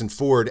of Harrison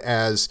Ford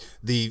as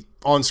the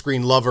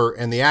on-screen lover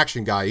and the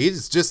action guy.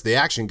 He's just the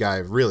action guy,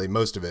 really,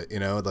 most of it, you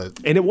know.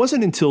 And it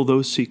wasn't until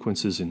those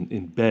sequences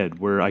in bed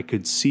where I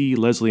could see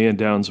Leslie Ann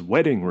Down's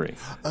wedding ring.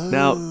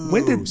 Now,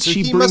 when did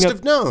she must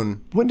have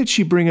known. When did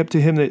she bring up to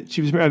him that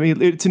she was married? I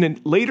mean, it's in a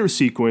later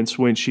sequence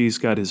when she's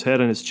got his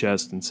head on his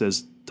chest and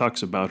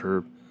talks about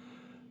her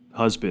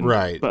husband.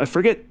 Right. But I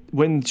forget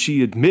when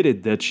she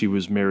admitted that she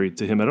was married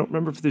to him. I don't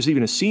remember if there's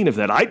even a scene of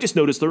that. I just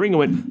noticed the ring and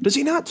went, does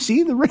he not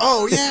see the ring?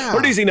 Oh, yeah. Or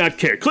does he not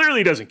care?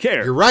 Clearly he doesn't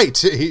care. You're right.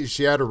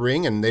 She had a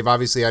ring, and they've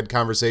obviously had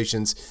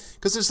conversations,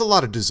 because there's a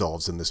lot of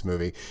dissolves in this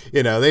movie.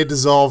 You know, they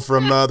dissolve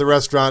from the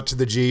restaurant to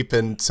the Jeep,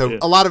 and so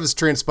a lot of it's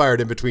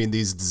transpired in between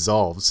these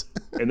dissolves.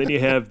 And then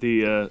you have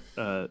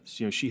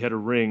she had a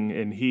ring,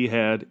 and he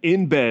had,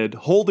 in bed,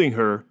 holding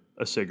her,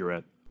 a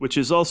cigarette, which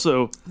is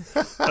also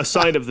a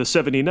sign of the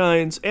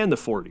 79s and the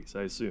 40s,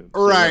 I assume. So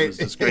right.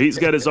 He's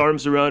got his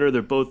arms around her.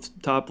 They're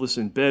both topless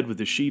in bed with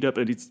the sheet up,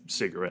 and he's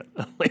cigarette.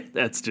 Like,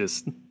 that's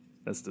just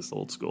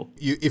old school.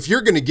 If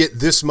you're going to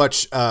get this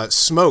much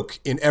smoke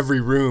in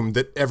every room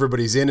that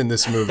everybody's in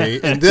this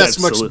movie, and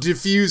this much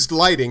diffused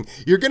lighting,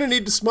 you're going to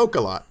need to smoke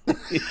a lot.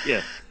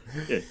 Yeah.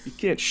 Yeah, you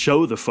can't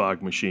show the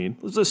fog machine.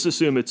 Let's just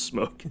assume it's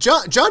smoke.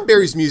 John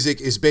Barry's music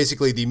is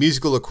basically the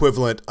musical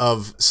equivalent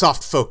of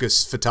soft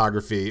focus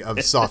photography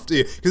of soft,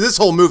 because this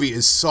whole movie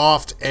is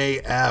soft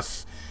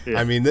AF. Yeah.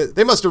 I mean,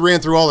 they must have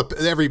ran through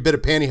every bit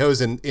of pantyhose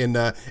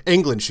in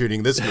England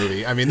shooting this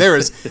movie. I mean, there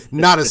is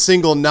not a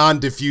single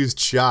non-diffused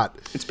shot.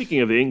 And speaking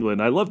of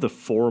England, I love the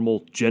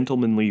formal,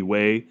 gentlemanly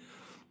way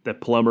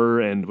that Plummer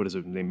and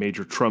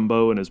Major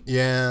Trumbo and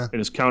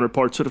his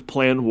counterpart sort of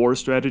plan war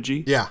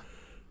strategy. Yeah.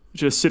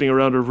 Just sitting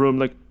around a room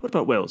like, what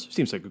about Wells?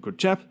 Seems like a good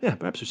chap. Yeah,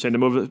 perhaps we send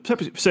him over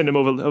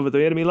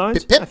the enemy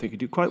lines. Pip. I think he'd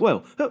do quite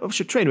well. I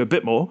should train him a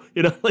bit more.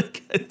 You know,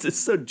 like, it's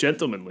so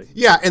gentlemanly.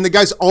 Yeah, and the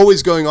guy's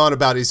always going on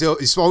about he's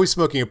always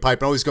smoking a pipe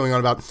and always going on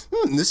about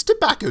this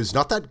tobacco's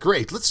not that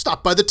great. Let's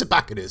stop by the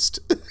tobacconist.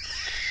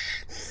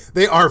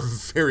 They are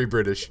very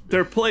British.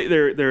 They're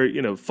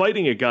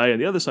fighting a guy on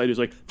the other side who's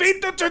like,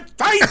 fight.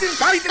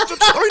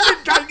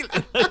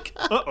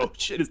 Like,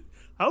 shit.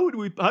 How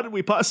did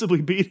we possibly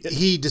beat him?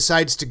 He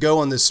decides to go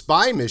on this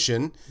spy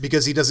mission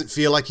because he doesn't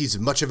feel like he's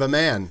much of a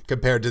man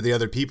compared to the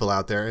other people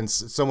out there. And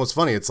it's almost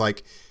funny. It's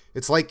like,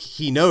 It's like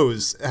he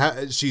knows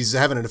she's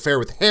having an affair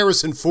with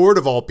Harrison Ford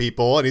of all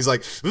people, and he's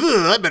like,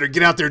 I better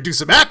get out there and do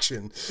some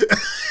action.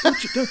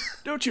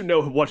 Don't you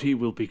know what he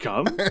will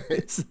become?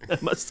 I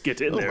must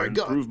get in there and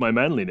prove my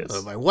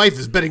manliness. My wife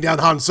is betting down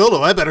Han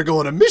Solo. I better go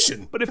on a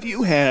mission. But if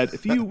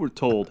you were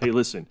told, hey,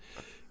 listen,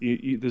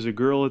 there's a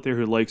girl out there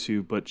who likes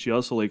you, but she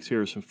also likes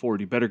Harrison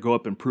Ford. You better go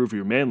up and prove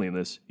your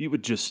manliness. You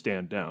would just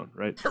stand down,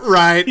 right?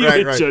 Right.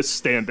 Just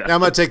stand down. Now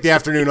I'm going to take the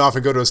afternoon off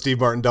and go to a Steve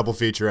Martin double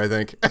feature, I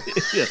think.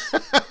 Yeah.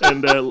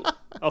 And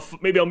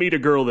maybe I'll meet a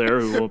girl there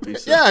who won't be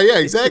so. Yeah,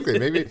 exactly.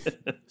 Maybe.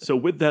 So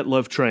with that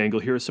love triangle,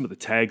 here are some of the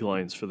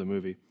taglines for the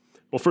movie.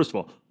 Well, first of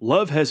all,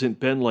 love hasn't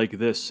been like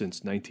this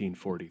since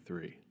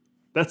 1943.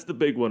 That's the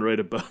big one right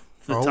above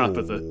the top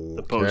of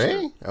the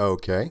poster.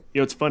 Okay. You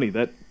know, it's funny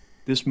that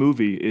this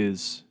movie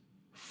is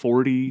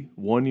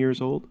 41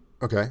 years old.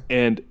 Okay.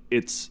 And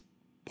it's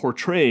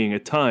portraying a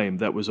time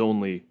that was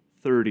only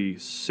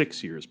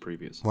 36 years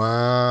previous.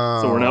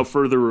 Wow. So we're now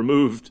further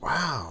removed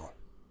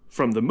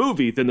from the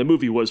movie than the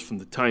movie was from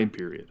the time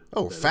period.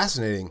 Oh,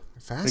 fascinating.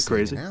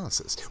 Crazy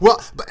analysis.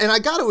 Well, and I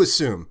got to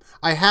assume,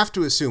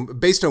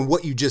 based on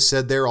what you just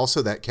said there,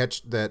 also that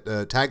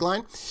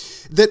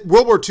tagline, that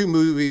World War II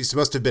movies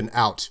must have been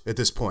out at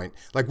this point.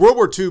 Like World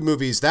War II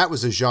movies, that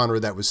was a genre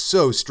that was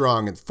so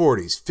strong in the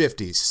 40s,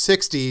 50s,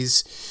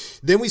 60s.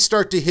 Then we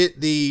start to hit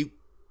the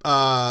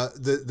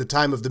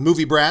time of the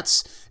movie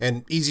brats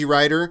and Easy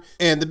Rider.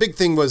 And the big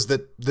thing was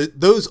that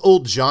those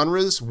old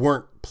genres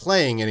weren't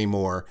playing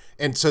anymore,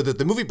 and so that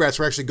the movie brats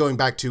were actually going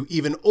back to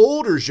even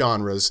older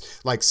genres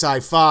like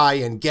sci-fi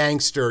and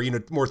gangster,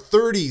 more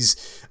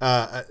 30s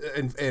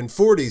and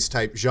 40s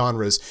type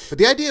genres. But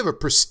the idea of a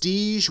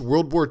prestige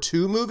World War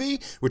II movie,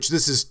 which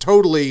this is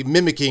totally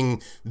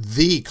mimicking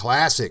the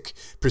classic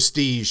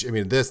prestige. I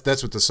mean,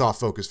 that's what the soft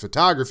focus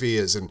photography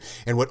is, and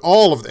what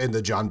and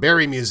the John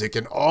Barry music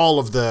and all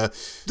of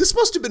this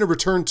must have been a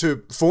return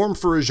to form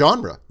for a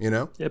genre,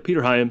 Yeah,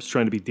 Peter Hyams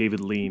trying to be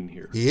David Lean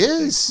here. He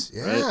is,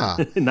 yeah.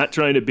 Right? Not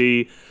trying to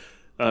be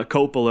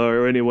Coppola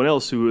or anyone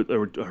else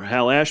or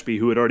Hal Ashby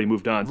who had already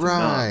moved on from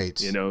Nam.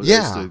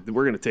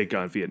 We're going to take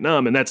on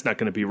Vietnam, and that's not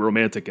going to be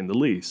romantic in the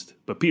least.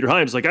 But Peter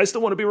Hyams I still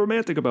want to be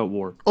romantic about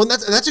war. Oh, and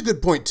that's a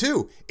good point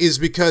too, is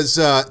because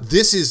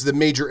this is the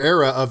major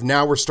era of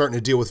now we're starting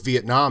to deal with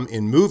Vietnam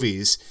in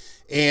movies,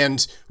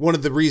 and one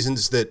of the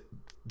reasons that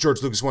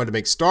George Lucas wanted to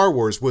make Star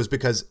Wars was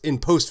because in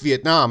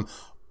post-Vietnam,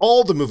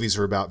 all the movies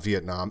are about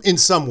Vietnam in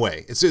some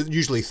way. It's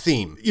usually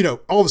theme.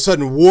 All of a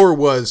sudden war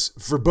was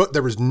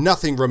there was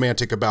nothing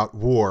romantic about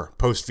war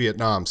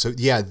post-Vietnam. So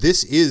yeah,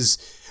 this is,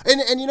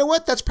 and you know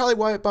what? That's probably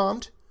why it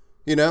bombed.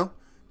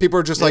 People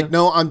are just like,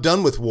 no, I'm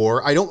done with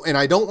war. I don't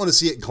want to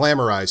see it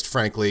glamorized,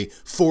 frankly,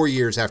 4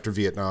 years after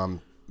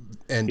Vietnam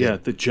ended. Yeah,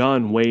 the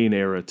John Wayne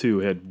era, too,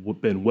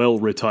 had been well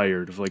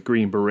retired of like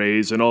Green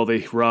Berets and all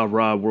the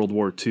rah-rah World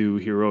War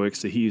II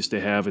heroics that he used to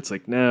have. It's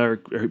like, nah,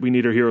 we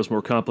need our heroes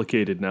more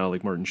complicated now,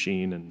 like Martin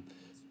Sheen and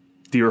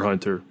Deer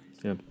Hunter.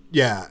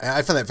 Yeah,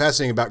 I find that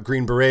fascinating about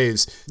Green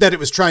Berets, that it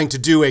was trying to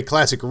do a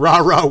classic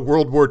rah-rah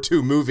World War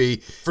II movie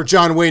for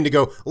John Wayne to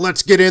go,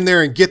 let's get in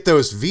there and get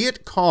those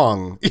Viet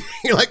Cong.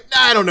 You're like,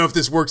 nah, I don't know if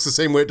this works the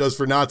same way it does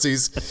for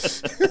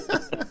Nazis.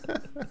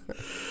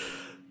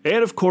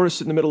 And, of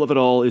course, in the middle of it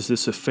all is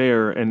this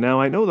affair. And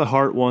now I know the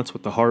heart wants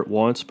what the heart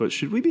wants, but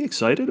should we be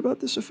excited about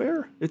this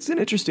affair? It's an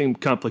interesting,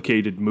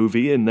 complicated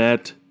movie in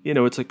that,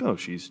 it's like, oh,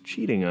 she's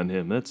cheating on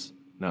him. That's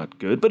not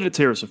good. But it's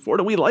Harrison Ford,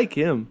 and we like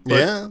him.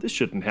 But this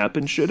shouldn't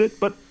happen, should it?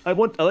 But I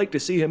like to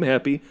see him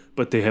happy,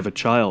 but they have a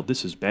child.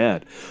 This is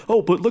bad.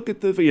 Oh, but look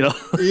at they're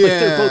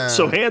both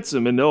so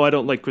handsome. And no, I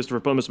don't like Christopher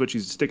Plummer, but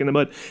she's sticking in the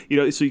mud.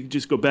 So you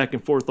just go back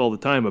and forth all the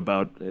time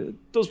about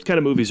those kind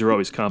of movies are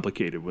always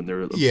complicated when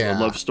they're a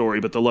love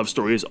story, but the love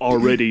story is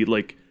already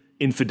like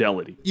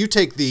infidelity. You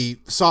take the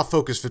soft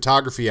focus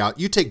photography out,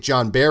 you take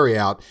John Barry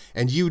out,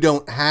 and you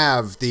don't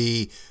have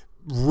the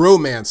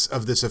romance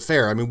of this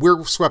affair. I mean,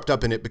 we're swept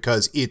up in it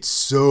because it's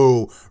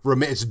so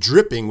it's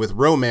dripping with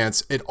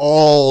romance at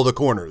all the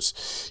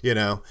corners,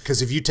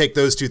 because if you take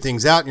those two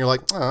things out and you're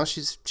like, oh,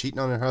 she's cheating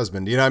on her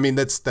husband, I mean,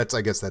 that's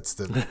I guess that's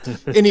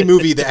any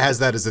movie that has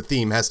that as a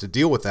theme has to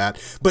deal with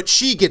that. But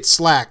she gets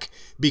slack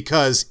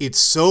because it's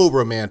so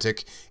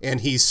romantic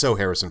and he's so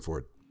Harrison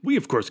Ford. We,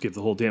 of course, give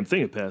the whole damn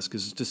thing a pass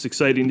because it's just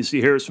exciting to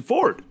see Harrison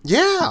Ford.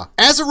 Yeah,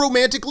 as a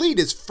romantic lead,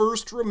 his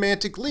first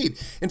romantic lead.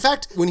 In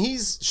fact, when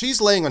she's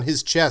laying on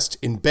his chest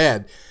in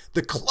bed,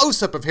 the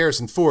close-up of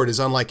Harrison Ford is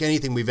unlike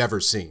anything we've ever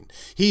seen.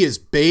 He is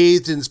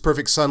bathed in this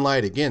perfect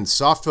sunlight, again,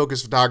 soft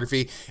focus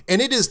photography,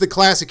 and it is the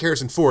classic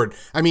Harrison Ford.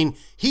 I mean,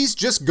 he's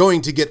just going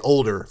to get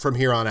older from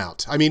here on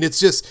out. I mean,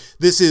 this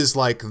is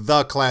like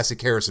the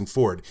classic Harrison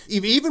Ford.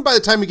 Even by the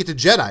time we get to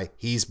Jedi,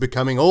 he's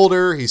becoming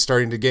older, he's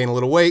starting to gain a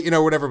little weight,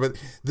 whatever, but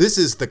this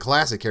is the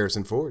classic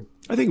Harrison Ford.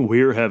 I think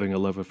we're having a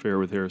love affair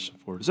with Harrison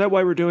Ford. Is that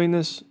why we're doing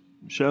this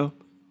show?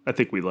 I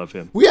think we love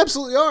him. We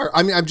absolutely are.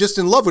 I mean, I'm just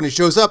in love when he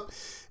shows up.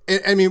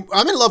 I mean,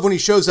 I'm in love when he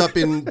shows up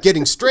in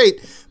Getting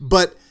Straight,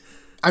 but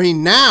I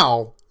mean,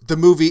 now the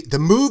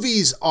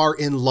movies are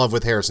in love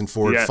with Harrison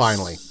Ford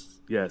finally.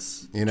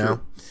 Yes. You know?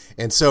 True.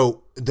 And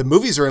so the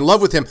movies are in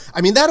love with him.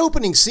 I mean, that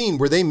opening scene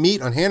where they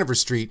meet on Hanover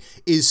Street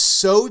is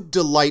so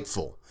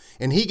delightful.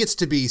 And he gets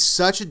to be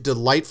such a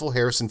delightful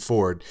Harrison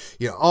Ford.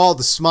 You know, all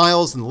the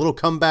smiles and the little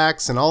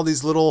comebacks and all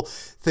these little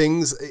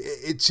things.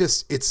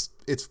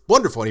 It's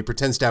wonderful. And he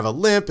pretends to have a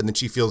limp, and then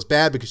she feels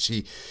bad because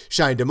she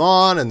shined him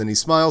on, and then he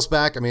smiles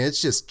back. I mean,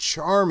 it's just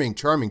charming,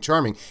 charming,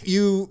 charming.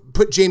 You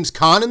put James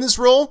Caan in this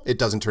role, it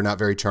doesn't turn out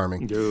very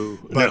charming. No,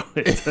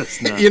 it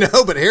does not. You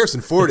know, but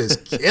Harrison Ford is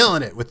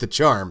killing it with the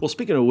charm. Well,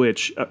 speaking of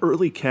which,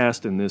 early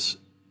cast in this,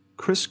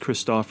 Chris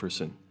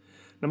Christopherson.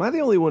 Now, am I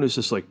the only one who's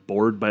just like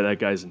bored by that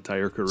guy's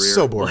entire career?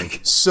 So boring.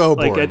 So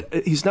boring.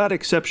 He's not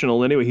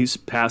exceptional anyway. He's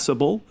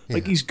passable. Yeah.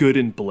 Like he's good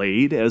in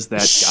Blade as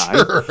that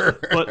guy.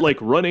 But like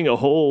running a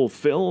whole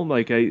film,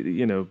 I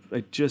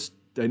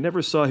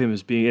never saw him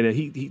as being in it.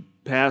 He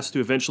passed to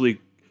eventually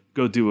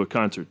go do a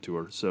concert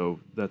tour, so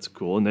that's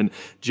cool. And then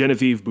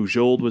Genevieve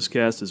Bujold was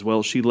cast as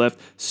well. She left.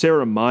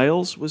 Sarah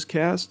Miles was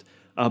cast.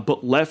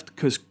 But left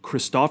because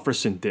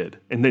Christopherson did,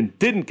 and then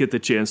didn't get the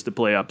chance to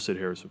play opposite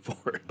Harrison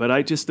Ford. But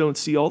I just don't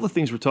see all the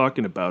things we're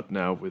talking about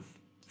now with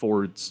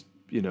Ford's,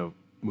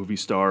 movie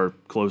star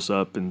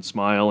close-up and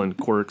smile and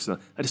quirks.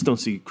 I just don't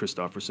see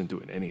Christopherson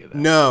doing any of that.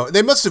 No,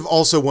 they must have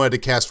also wanted to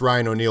cast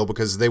Ryan O'Neal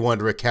because they wanted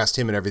to recast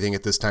him and everything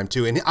at this time,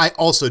 too. And I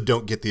also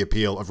don't get the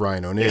appeal of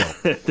Ryan O'Neal.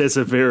 That's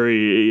a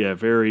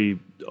very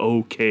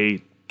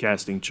okay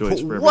casting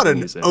choice for what everything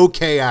an he's in.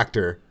 Okay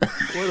actor.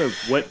 What a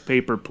wet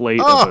paper plate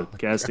of a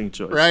casting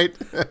choice. Right?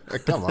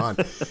 Come on.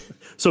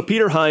 So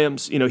Peter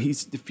Hyams,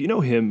 he's, if you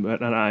know him,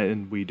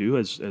 and we do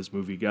as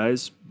movie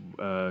guys,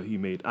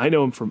 I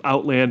know him from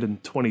Outland in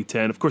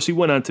 2010. Of course, he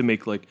went on to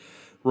make like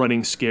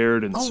Running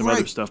Scared and some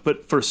other stuff.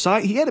 But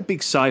he had a big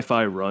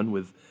sci-fi run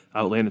with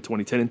Outland in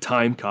 2010 and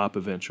Time Cop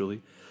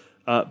eventually.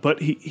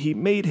 But he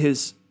made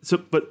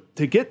but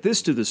to get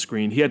this to the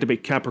screen, he had to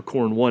make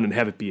Capricorn 1 and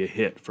have it be a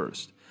hit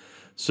first.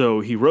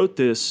 So he wrote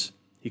this.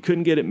 He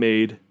couldn't get it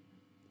made.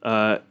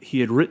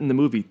 He had written the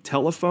movie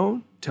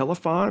Telephone.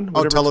 Telephone.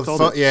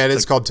 Yeah, it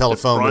is called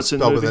Telephone. It's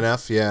spelled with an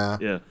F. Yeah.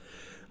 Yeah.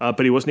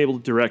 But he wasn't able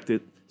to direct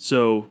it.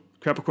 So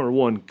Capricorn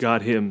 1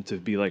 got him to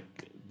be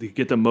to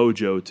get the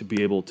mojo to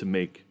be able to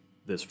make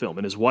this film.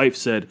 And his wife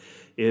said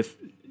if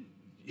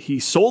he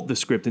sold the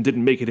script and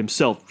didn't make it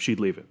himself, she'd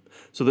leave him.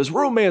 So there's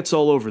romance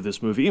all over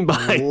this movie, even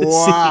behind the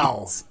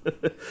scenes.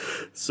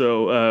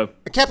 So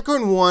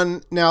Capricorn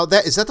 1, now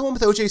is that the one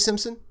with O.J.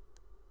 Simpson?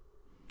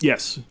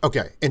 Yes.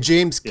 Okay. And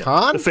James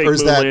Caan? The fake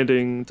moon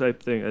landing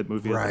type thing, that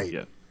movie. Right. I think,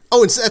 yeah.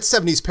 Oh, and that's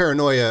 70s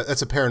paranoia.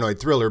 That's a paranoid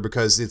thriller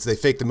because they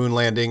fake the moon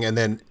landing and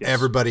then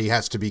everybody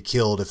has to be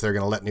killed if they're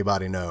going to let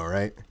anybody know,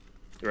 right?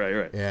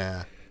 Right.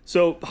 Yeah.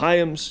 So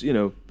Hyams,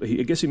 I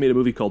guess he made a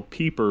movie called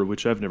Peeper,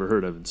 which I've never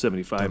heard of, in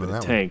 75, and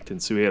it tanked.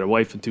 And so he had a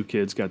wife and 2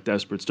 kids, got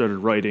desperate, started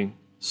writing,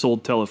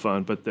 sold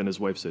Telephone, but then his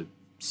wife said,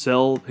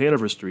 sell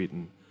Hanover Street,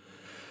 and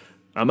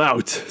I'm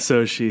out.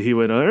 So he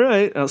went, all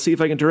right, I'll see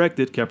if I can direct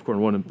it. Capricorn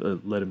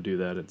 1 let him do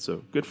that, and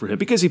so good for him,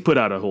 because he put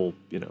out a whole,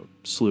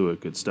 slew of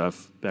good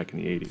stuff back in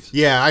the 80s.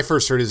 Yeah, I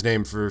first heard his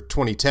name for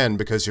 2010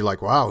 because you're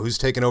like, wow, who's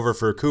taking over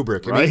for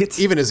Kubrick? I mean,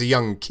 even as a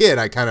young kid,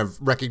 I kind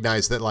of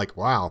recognized that, like,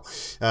 wow.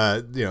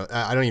 I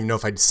don't even know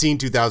if I'd seen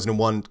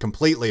 2001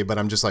 completely, but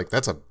I'm just like,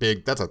 that's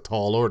a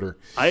tall order.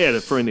 I had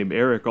a friend named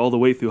Eric all the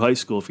way through high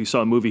school. If he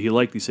saw a movie he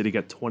liked, he said he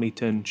got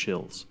 2010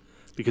 chills.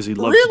 Because he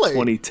loved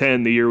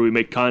 2010, the year we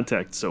make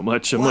contact so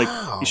much. I'm like,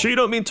 you sure you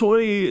don't mean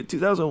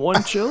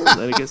 2001 chill?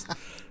 And I guess,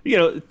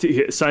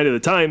 sign of the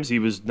times, he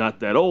was not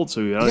that old,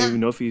 so I don't even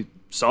know if he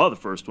saw the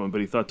first one, but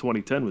he thought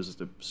 2010 was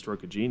just a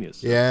stroke of genius.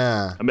 So,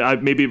 yeah. I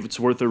mean, maybe it's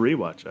worth a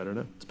rewatch. I don't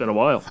know. It's been a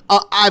while.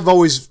 I've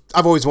always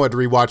wanted to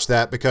rewatch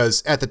that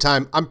because at the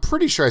time, I'm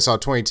pretty sure I saw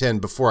 2010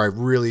 before I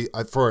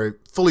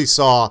fully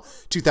saw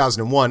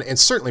 2001, and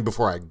certainly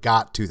before I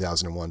got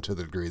 2001 to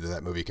the degree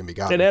that movie can be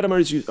gotten. And Adam, are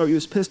you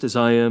as pissed as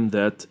I am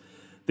that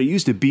they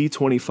used a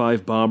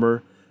B-25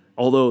 bomber,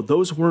 although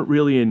those weren't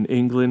really in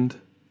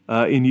England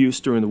in use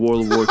during the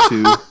World War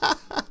II.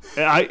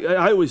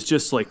 I was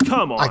just like,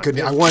 come on.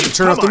 I wanted to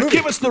turn off the movie.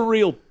 Give us the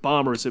real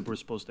bombers that we're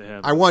supposed to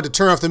have. I wanted to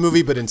turn off the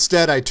movie, but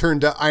instead I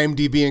turned to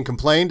IMDb and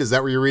complained. Is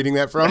that where you're reading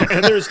that from?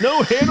 And there's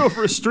no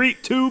Hanover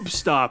Street tube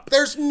stop.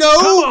 There's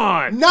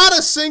not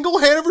a single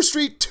Hanover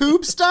Street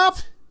tube stop?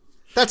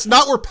 That's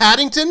not where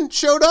Paddington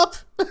showed up?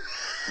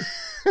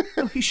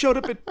 No, he showed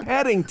up at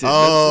Paddington.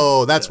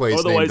 Oh, that's why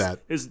he's named that.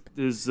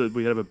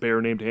 We have a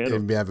bear named Hanover.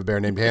 We have a bear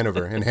named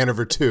Hanover. And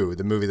Hanover 2,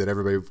 the movie that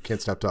everybody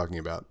can't stop talking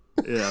about.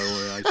 Yeah,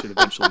 well, I should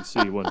eventually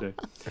see one day.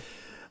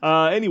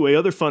 Anyway,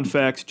 other fun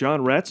facts.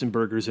 John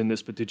Ratzenberger's in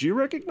this, but did you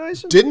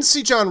recognize him? Didn't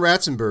see John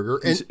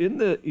Ratzenberger. He's in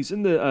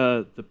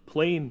the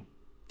plane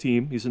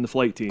team. He's in the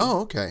flight team. Oh,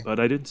 okay. But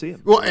I didn't see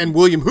him. Well, and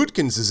William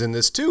Hootkins is in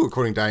this too,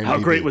 according to IMDb. How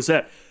great was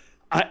that?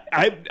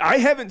 I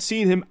haven't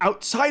seen him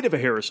outside of a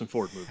Harrison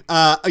Ford movie.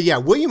 Yeah,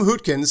 William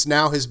Hootkins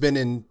now has been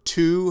in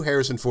 2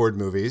 Harrison Ford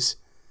movies.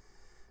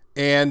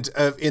 And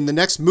in the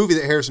next movie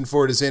that Harrison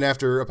Ford is in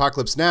after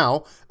Apocalypse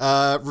Now,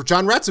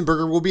 John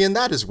Ratzenberger will be in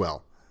that as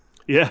well.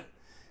 Yeah.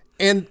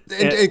 And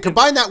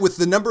combine that with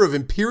the number of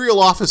Imperial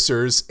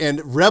officers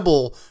and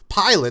rebel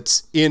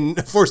pilots in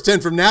Force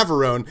 10 from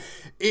Navarone.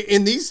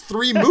 In these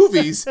 3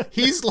 movies,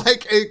 he's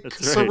like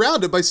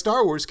surrounded by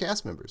Star Wars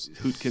cast members.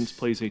 Hootkins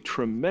plays a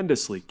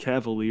tremendously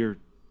cavalier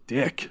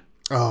dick.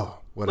 Oh,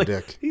 what a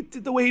dick.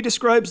 The way he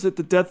describes the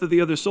death of the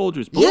other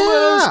soldiers. Blew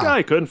out of the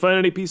sky. Couldn't find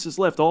any pieces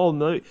left all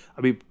night.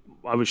 I mean,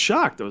 I was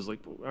shocked. I was like,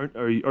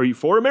 are you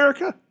for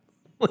America?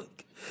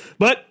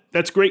 But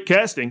that's great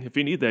casting if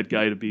you need that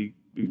guy to be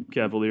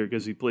cavalier,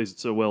 because he plays it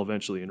so well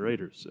eventually in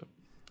Raiders. So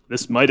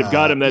this might have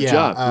got him that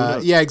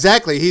job. Yeah,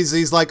 exactly.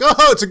 He's like,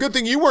 oh, it's a good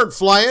thing you weren't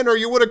flying, or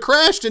you would have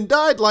crashed and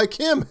died like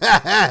him.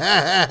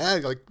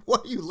 Like,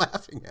 what are you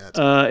laughing at?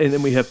 And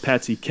then we have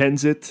Patsy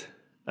Kensit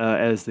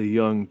as the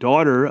young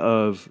daughter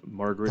of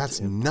Margaret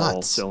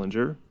Paul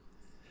Selinger.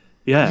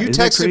 Yeah, you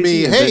texted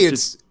me,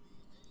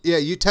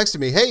 you texted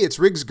me, hey, it's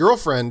Riggs'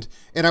 girlfriend,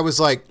 and I was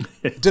like,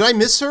 did I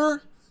miss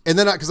her? And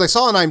then, because I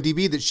saw on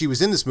IMDb that she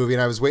was in this movie,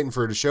 and I was waiting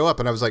for her to show up,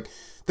 and I was like,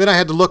 then I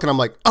had to look, and I'm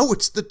like, oh,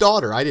 it's the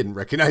daughter. I didn't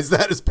recognize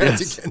that as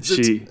Patsy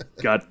Kensit. She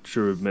got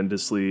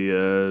tremendously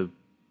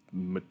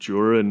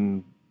mature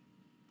and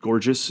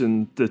gorgeous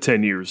in the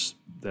 10 years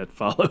that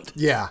followed.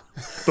 Yeah.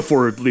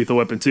 Before Lethal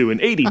Weapon 2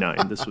 in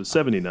 89. This was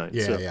 79.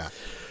 Yeah.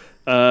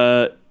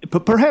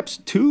 But perhaps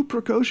too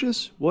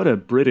precocious? What a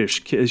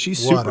British kid. She's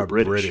super British.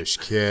 What a British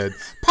kid.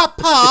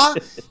 Papa,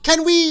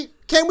 can we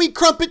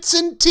crumpets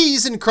and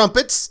teas and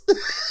crumpets?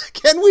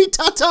 Can we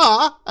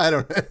ta-ta? I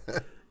don't know.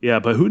 Yeah,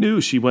 but who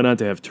knew she went on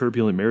to have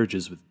turbulent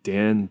marriages with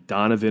Dan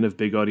Donovan of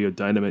Big Audio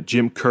Dynamite,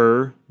 Jim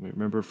Kerr,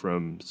 remember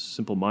from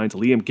Simple Minds,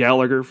 Liam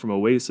Gallagher from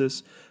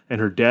Oasis,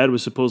 and her dad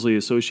was supposedly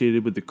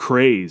associated with the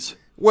Craze.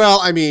 Well,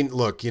 I mean,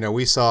 look,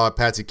 we saw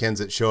Patsy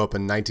Kensit show up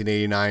in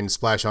 1989,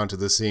 splash onto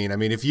the scene. I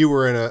mean, if you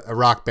were in a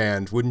rock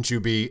band, wouldn't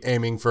you be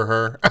aiming for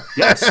her?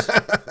 Yes.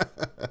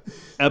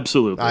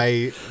 Absolutely.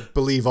 I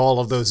believe all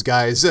of those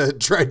guys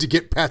tried to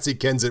get Patsy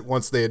Kensit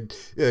once they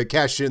had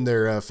cashed in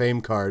their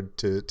fame card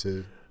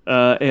to...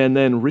 And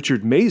then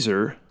Richard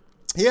Mazer,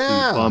 the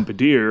Yeah.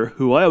 bombardier,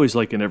 who I always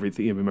like in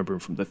everything. I remember him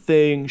from The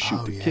Thing,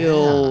 Shoot to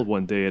Kill,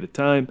 One Day at a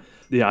Time.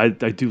 Yeah, I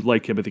do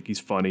like him. I think he's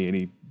funny,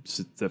 and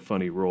it's a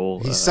funny role.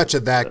 He's such a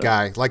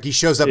guy. Like, he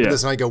shows up in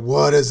this, and I go,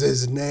 what is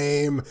his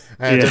name?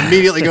 And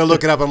immediately go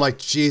look it up. I'm like,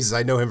 Jesus,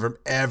 I know him from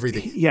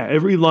everything. Yeah,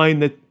 every line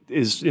that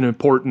is an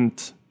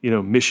important,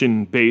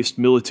 mission-based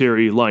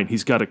military line,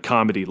 he's got a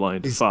comedy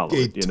line to follow.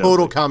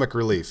 Total comic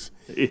relief.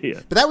 Yeah.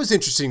 But that was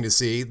interesting to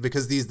see,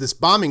 because this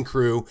bombing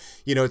crew,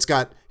 it's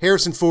got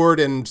Harrison Ford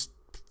and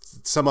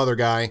some other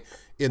guy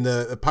in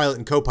the pilot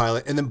and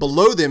co-pilot, and then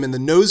below them in the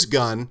nose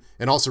gun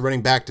and also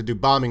running back to do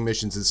bombing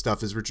missions and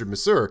stuff is Richard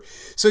Masur.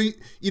 So,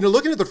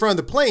 looking at the front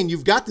of the plane,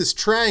 you've got this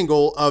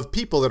triangle of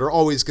people that are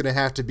always going to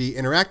have to be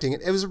interacting.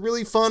 It was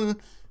really fun,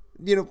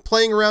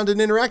 playing around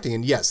and interacting.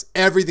 And yes,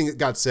 everything that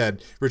got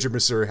said, Richard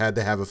Masur had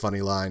to have a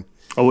funny line.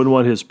 I wouldn't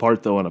want his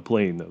part, though, on a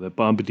plane, though. That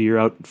bombardier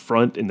out in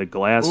front in the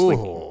glass. I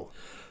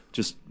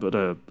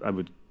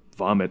would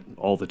vomit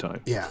all the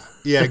time. Yeah,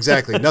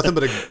 exactly. Nothing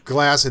but a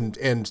glass,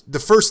 and the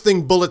first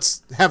thing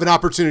bullets have an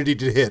opportunity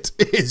to hit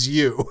is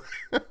you.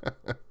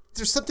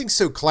 There's something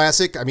so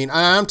classic. I mean,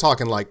 I'm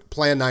talking like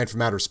Plan 9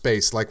 from Outer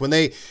Space. Like when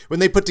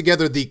they put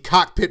together the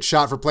cockpit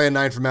shot for Plan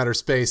 9 from Outer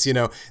Space,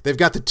 they've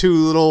got the two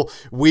little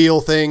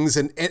wheel things,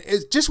 and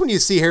it's just when you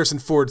see Harrison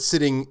Ford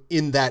sitting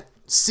in that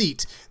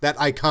seat, that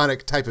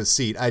iconic type of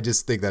seat, I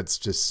just think that's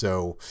just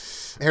so...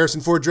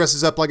 Harrison Ford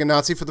dresses up like a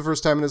Nazi for the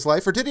first time in his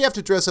life, or did he have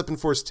to dress up in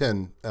Force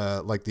 10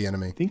 like the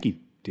enemy? I think he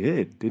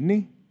did, didn't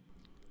he?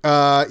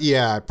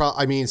 Yeah.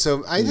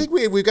 So I think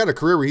we've got a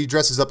career where he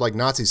dresses up like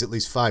Nazis at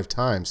least 5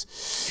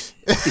 times.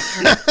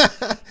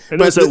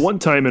 And there's that one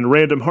time in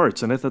Random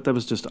Hearts, and I thought that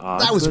was just odd.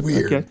 That was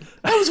weird. Okay.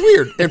 That was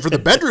weird. And for the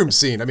bedroom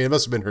scene, it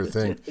must have been her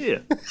thing. Yeah.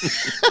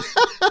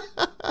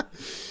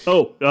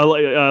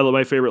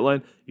 My favorite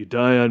line, "You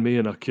die on me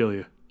and I'll kill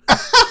you."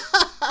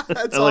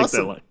 That's I like awesome.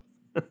 that line.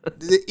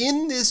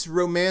 In this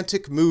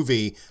romantic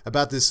movie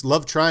about this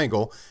love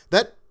triangle,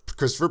 that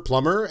Christopher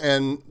Plummer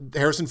and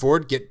Harrison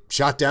Ford get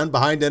shot down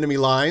behind enemy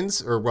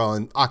lines,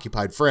 in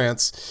occupied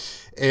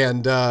France,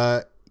 and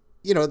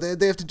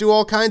they have to do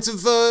all kinds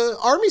of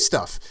army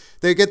stuff.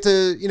 They get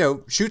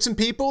to shoot some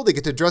people. They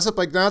get to dress up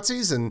like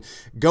Nazis and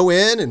go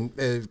in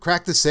and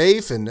crack the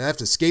safe and have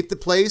to escape the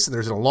place. And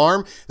there's an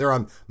alarm. They're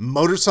on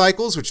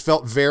motorcycles, which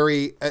felt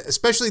very,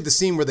 especially the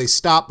scene where they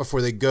stop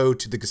before they go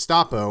to the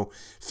Gestapo,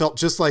 felt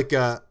just like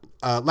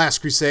Last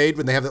Crusade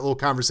when they have that little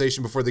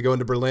conversation before they go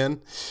into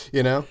Berlin.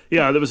 Yeah,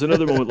 there was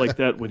another moment like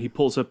that when he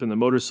pulls up in the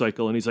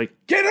motorcycle and he's like,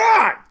 "Get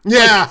on!"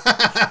 Yeah,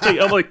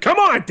 I'm like, "Come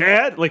on,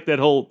 Dad!" Like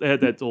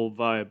had that whole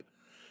vibe.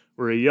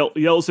 Where he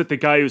yells at the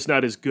guy who's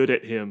not as good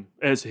at him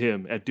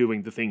at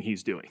doing the thing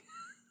he's doing.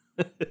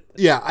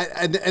 Yeah,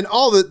 and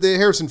all the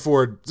Harrison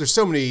Ford, there's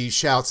so many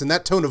shouts, and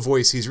that tone of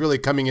voice, he's really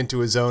coming into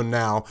his own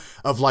now,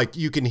 of like,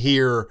 you can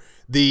hear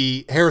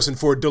the Harrison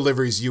Ford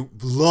deliveries you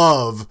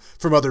love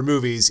from other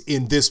movies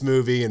in this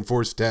movie and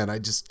Force 10. I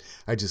just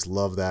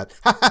love that.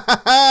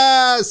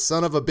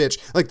 Son of a bitch.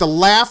 Like the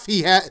laugh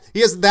he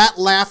has that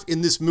laugh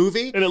in this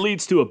movie. And it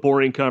leads to a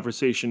boring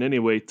conversation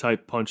anyway,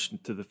 type punch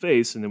to the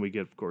face, and then we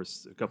get, of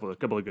course, a couple of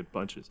good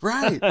punches.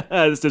 Right.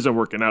 This isn't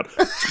working out.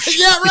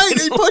 Yeah, right.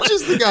 He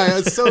punches the guy.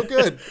 That's so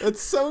good.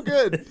 That's so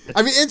good.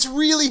 I mean, it's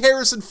really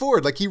Harrison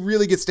Ford. Like, he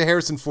really gets to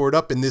Harrison Ford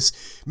up in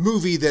this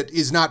movie that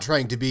is not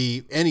trying to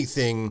be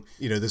anything,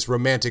 this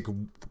romantic,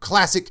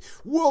 classic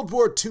World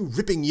War II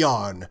ripping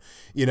yarn,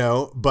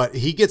 but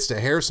he gets to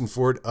Harrison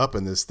Ford up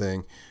in this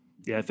thing.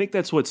 Yeah, I think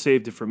that's what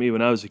saved it for me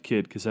when I was a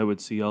kid, because I would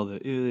see all the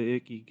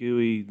icky,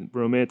 gooey,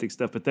 romantic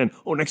stuff, but then,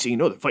 next thing you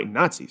know, they're fighting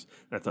Nazis.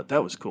 And I thought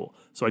that was cool.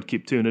 So I'd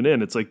keep tuning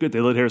in. It's like, good,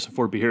 they let Harrison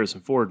Ford be Harrison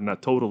Ford and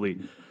not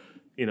totally,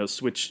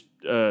 switch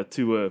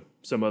to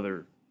some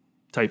other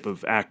type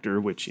of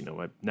actor, which,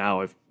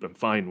 I'm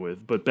fine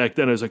with. But back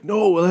then I was like,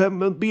 no, we'll have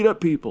him beat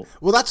up people.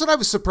 Well, that's what I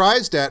was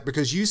surprised at,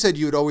 because you said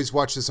you had always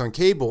watched this on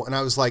cable. And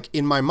I was like,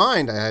 in my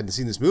mind, I hadn't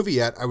seen this movie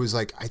yet. I was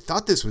like, I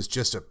thought this was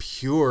just a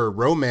pure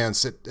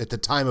romance at the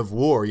time of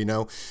war,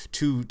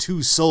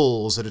 two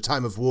souls at a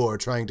time of war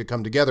trying to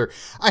come together.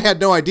 I had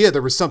no idea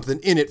there was something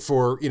in it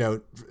for,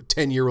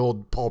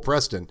 10-year-old Paul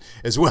Preston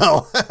as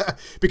well.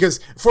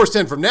 Because Force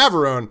 10 from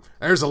Navarone,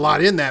 there's a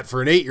lot in that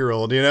for an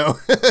 8-year-old,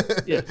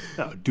 Yeah.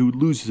 Oh, dude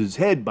loses his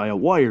head by a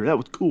wire. That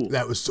was cool.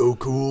 That was so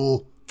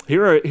cool.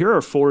 Here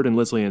are Ford and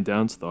Leslie Ann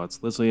Down's thoughts.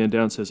 Leslie Ann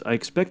Down says, I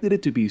expected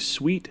it to be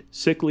sweet,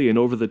 sickly, and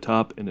over the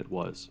top, and it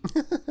was.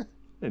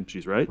 And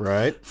she's right.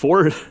 Right.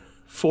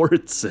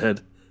 Ford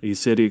said, he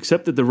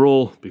accepted the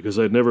role because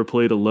I'd never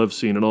played a love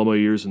scene in all my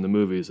years in the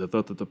movies. I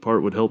thought that the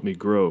part would help me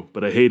grow,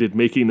 but I hated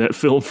making that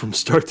film from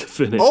start to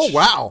finish. Oh,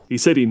 wow. He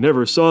said he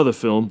never saw the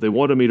film. They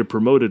wanted me to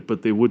promote it,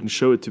 but they wouldn't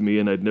show it to me,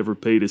 and I'd never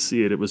pay to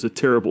see it. It was a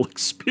terrible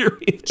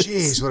experience.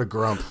 Jeez, what a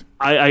grump.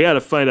 I got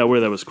to find out where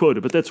that was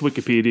quoted, but that's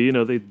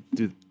Wikipedia. They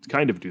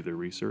do their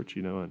research,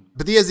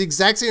 But he has the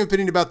exact same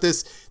opinion about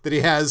this that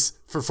he has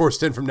for Force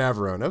 10 from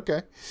Navarone.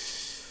 Okay.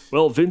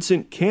 Well,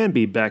 Vincent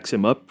Canby backs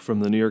him up from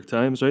the New York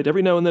Times, right?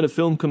 Every now and then a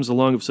film comes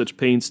along of such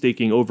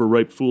painstaking,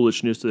 overripe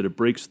foolishness that it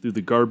breaks through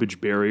the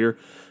garbage barrier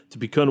to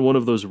become one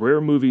of those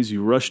rare movies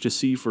you rush to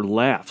see for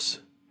laughs.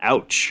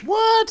 Ouch.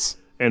 What?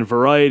 And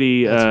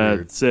Variety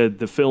said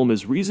the film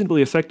is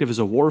reasonably effective as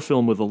a war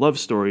film with a love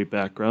story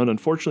background.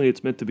 Unfortunately,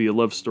 it's meant to be a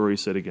love story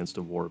set against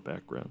a war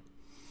background.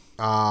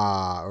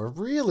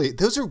 Really?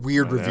 Those are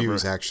weird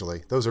reviews,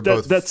 actually. Those are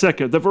both. That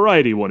second, the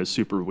Variety one is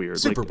super weird.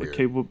 Super weird.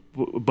 Okay,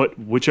 but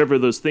whichever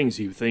of those things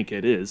you think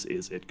it is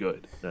it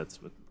good?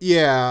 That's what.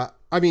 Yeah,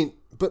 I mean,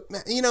 but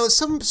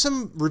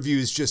some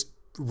reviews just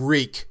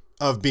reek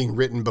of being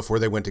written before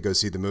they went to go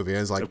see the movie. I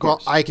was like,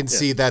 well, I can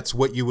see that's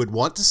what you would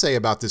want to say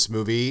about this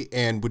movie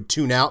and would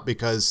tune out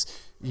because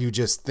you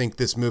just think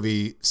this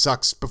movie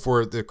sucks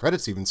before the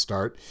credits even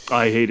start.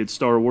 I hated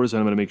Star Wars, and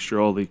I'm going to make sure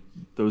all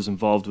those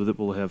involved with it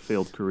will have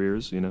failed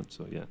careers,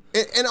 So yeah,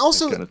 and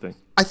also that kind of thing.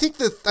 I think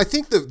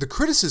the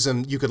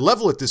criticism you could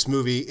level at this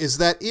movie is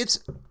that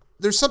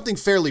there's something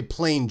fairly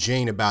plain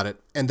Jane about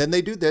it, and then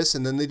they do this,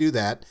 and then they do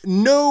that.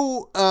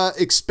 No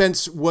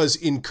expense was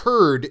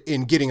incurred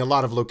in getting a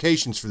lot of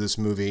locations for this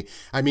movie.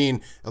 I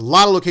mean, a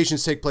lot of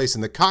locations take place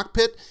in the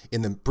cockpit,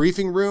 in the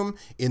briefing room,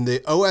 in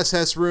the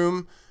OSS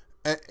room.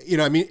 And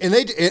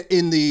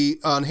they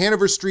on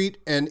Hanover Street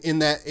and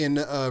in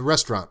a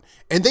restaurant,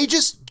 and they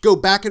just go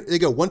back and they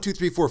go 1, 2,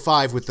 3, 4,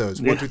 5 with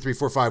those 1, 2, 3,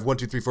 4, 5, 1,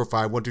 2, 3, 4,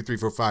 5, 1, 2, 3,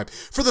 4, 5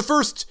 for the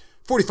first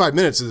 45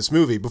 minutes of this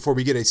movie before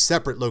we get a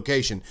separate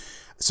location.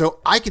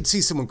 So I could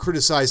see someone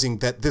criticizing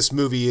that this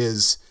movie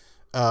is,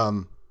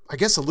 I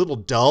guess, a little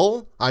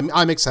dull.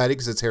 I'm excited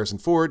because it's Harrison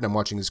Ford and I'm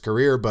watching his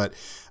career, but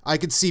I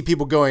could see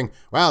people going,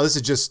 "Wow, this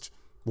is just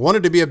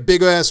wanted to be a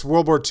big ass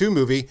World War II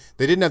movie.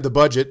 They didn't have the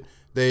budget."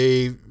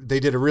 They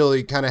did a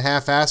really kind of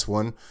half-ass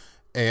one,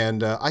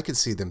 and I could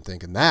see them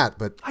thinking that,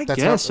 but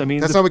that's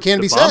not what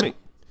can be said.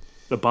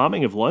 The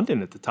bombing of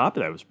London at the top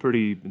of that was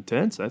pretty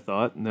intense, I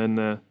thought, and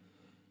then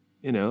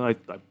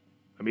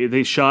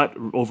they shot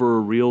over a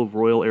real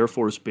Royal Air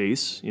Force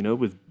base,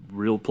 with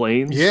real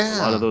planes.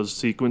 Yeah, a lot of those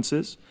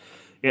sequences,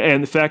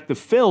 and in fact, the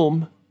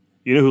film.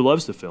 Who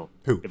loves the film?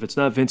 Who? If it's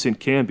not Vincent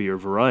Canby or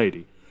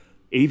Variety.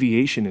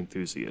 Aviation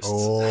enthusiasts.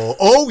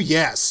 Oh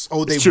yes.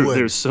 Oh, they would.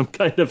 There's some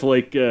kind of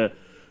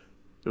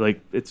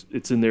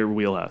it's in their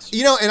wheelhouse.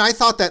 And I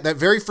thought that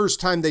very first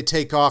time they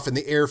take off in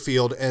the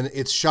airfield and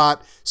it's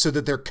shot so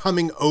that they're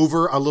coming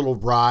over a little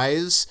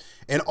rise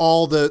and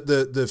all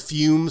the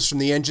fumes from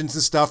the engines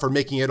and stuff are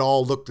making it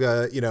all look,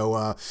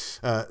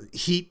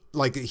 heat,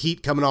 like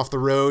heat coming off the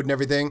road and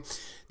everything.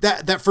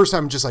 That first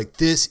time I'm just like,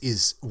 this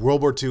is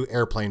World War II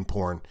airplane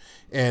porn.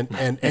 And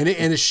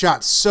it's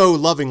shot so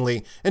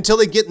lovingly until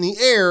they get in the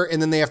air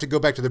and then they have to go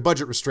back to their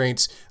budget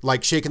restraints,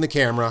 like shaking the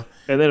camera.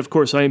 And then, of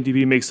course,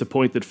 IMDb makes the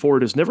point that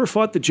Ford has never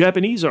fought the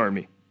Japanese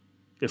army.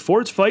 If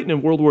Ford's fighting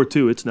in World War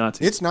II, it's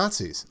Nazis. It's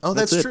Nazis. Oh,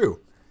 that's true.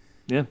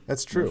 Yeah.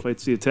 That's true. Never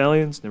fights the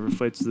Italians, never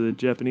fights the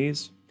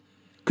Japanese.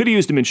 Could have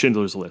used him in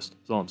Schindler's List,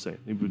 is all I'm saying.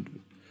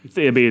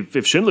 I mean,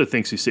 if Schindler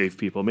thinks he saved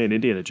people, man,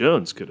 Indiana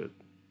Jones could have.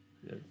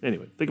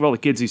 Anyway, think of all the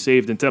kids he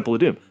saved in Temple of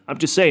Doom. I'm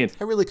just saying.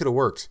 That really could have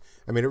worked.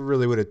 I mean, it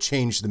really would have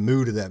changed the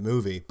mood of that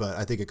movie, but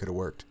I think it could have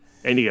worked.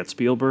 And you got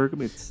Spielberg. I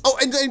mean,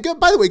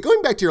 by the way,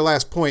 going back to your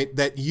last point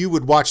that you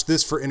would watch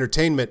this for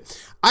entertainment,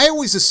 I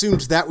always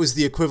assumed that was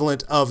the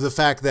equivalent of the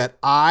fact that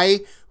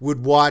I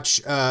would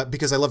watch,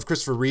 because I love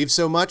Christopher Reeve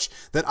so much,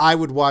 that I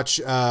would watch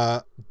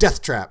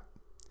Death Trap.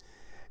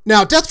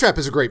 Now, Death Trap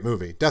is a great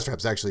movie. Death Trap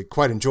is actually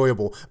quite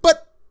enjoyable.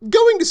 But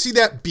going to see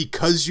that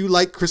because you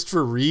like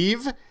Christopher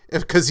Reeve,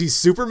 because he's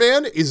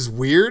Superman, is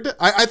weird.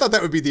 I thought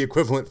that would be the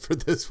equivalent for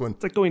this one.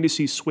 It's like going to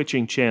see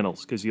Switching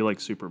Channels because you like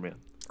Superman.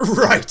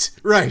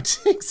 Right,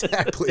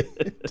 exactly.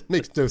 It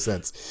makes no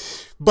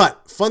sense.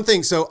 But fun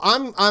thing. So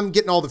I'm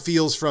getting all the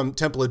feels from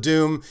Temple of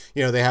Doom.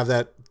 You know, they have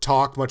that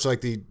talk much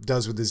like he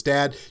does with his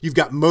dad. You've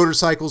got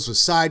motorcycles with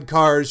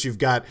sidecars. You've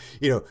got,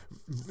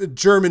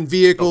 German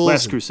vehicles.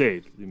 Last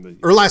Crusade.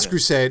 Or Last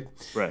Crusade.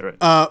 Right.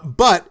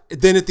 But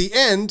then at the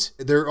end,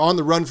 they're on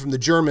the run from the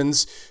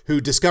Germans who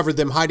discovered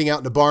them hiding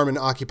out in a barn in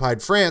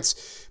occupied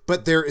France.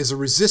 But there is a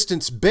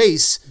resistance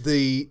base.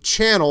 The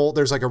channel,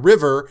 there's like a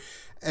river.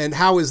 And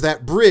how is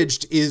that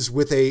bridged is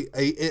with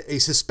a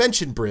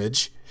suspension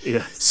bridge.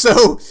 Yeah.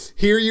 So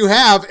here you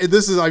have, and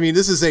this is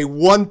a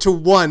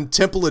 1-to-1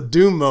 Temple of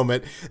Doom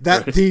moment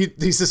that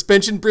the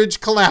suspension bridge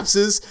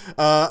collapses.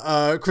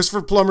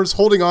 Christopher Plummer's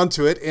holding on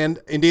to it, and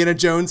Indiana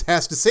Jones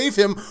has to save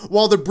him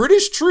while the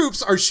British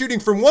troops are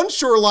shooting from one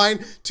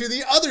shoreline to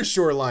the other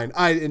shoreline.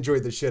 I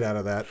enjoyed the shit out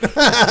of that.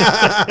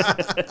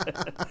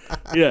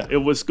 Yeah, it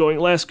was going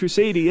Last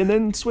Crusade and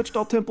then switched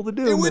all Temple of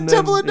Doom. It went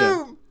Temple of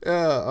Doom.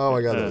 Oh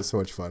my God, that was so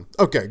much fun.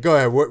 Okay, go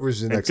ahead. What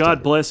was your next God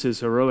topic? bless his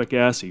heroic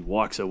ass. He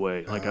walks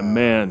away like a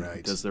man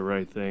who does the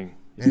right thing.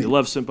 If you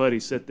love somebody,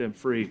 set them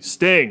free.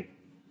 Sting.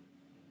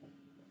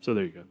 So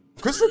there you go.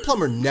 Christopher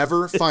Plummer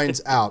never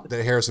finds out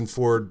that Harrison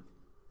Ford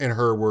and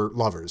her were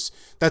lovers.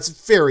 That's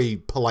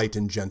very polite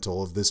and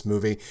gentle of this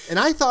movie. And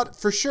I thought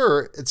for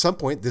sure at some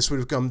point this would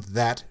become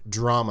that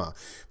drama.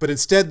 But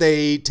instead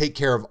they take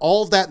care of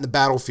all of that in the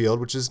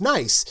battlefield, which is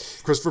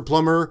nice. Christopher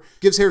Plummer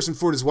gives Harrison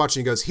Ford his watch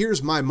and he goes,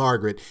 "Here's my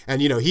Margaret."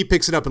 And, he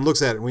picks it up and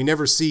looks at it. And we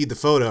never see the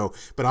photo,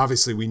 but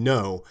obviously we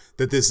know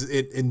that this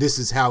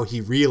is how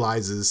he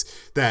realizes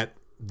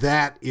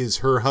that is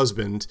her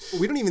husband.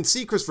 We don't even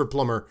see Christopher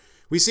Plummer.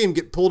 We see him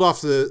get pulled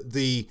off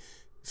the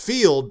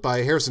field by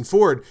Harrison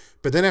Ford,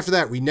 but then after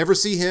that we never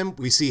see him.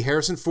 We see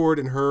Harrison Ford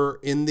and her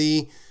in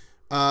the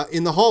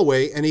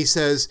hallway, and he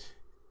says,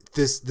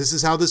 this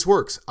is how this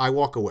works. I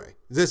walk away.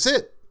 That's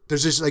it.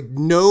 There's just like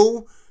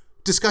no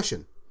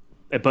discussion.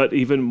 But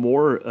even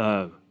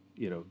more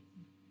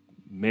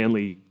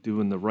manly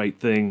doing the right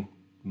thing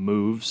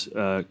moves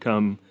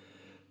come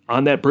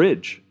on that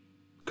bridge.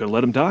 Could have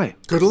let him die.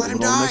 Could have let him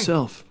die.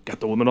 Myself. Got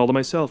the woman all to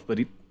myself, but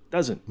he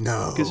doesn't.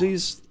 No. Because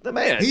he's the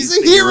man. He's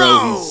a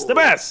hero. He's the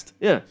best.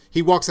 Yeah.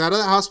 He walks out of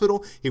the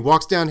hospital, he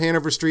walks down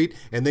Hanover Street,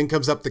 and then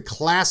comes up the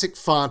classic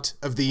font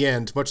of the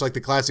end, much like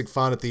the classic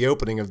font at the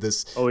opening of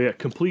this. Oh, yeah.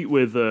 Complete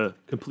with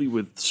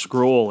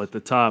scroll at the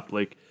top.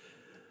 Like,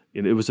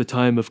 it was a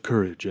time of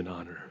courage and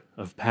honor,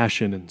 of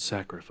passion and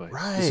sacrifice.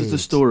 Right. This is the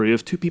story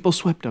of two people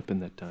swept up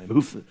in that time,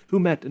 who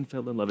met and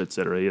fell in love,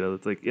 etc.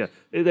 It's like, yeah.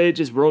 They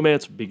just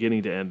romance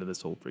beginning to end of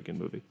this whole freaking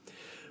movie.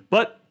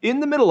 But in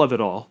the middle of it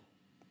all,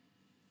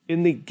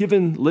 in the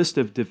given list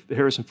of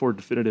Harrison Ford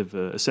definitive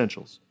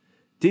essentials,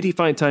 did he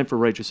find time for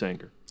righteous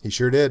anger? He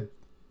sure did.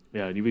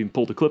 Yeah, and you even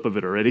pulled a clip of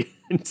it already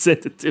and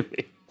sent it to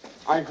me.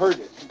 I heard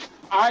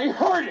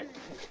it.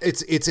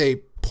 It's a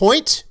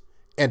point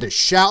and a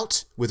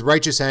shout with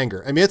righteous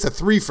anger. I mean, it's a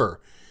threefer.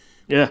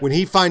 Yeah. When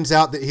he finds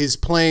out that his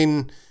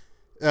plane,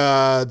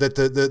 that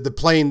the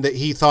plane that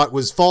he thought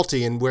was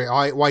faulty and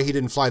why he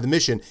didn't fly the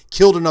mission,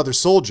 killed another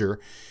soldier.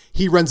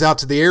 He runs out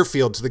to the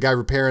airfield to the guy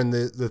repairing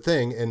the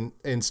thing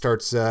and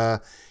starts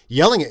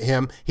yelling at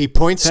him. He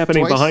points. It's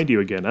happening twice. behind you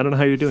again. I don't know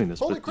how you're doing this.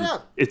 Holy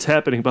crap. It's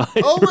happening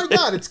behind Oh my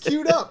God, it's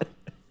queued up.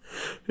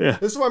 Yeah.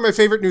 This is why my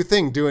favorite new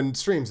thing doing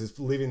streams is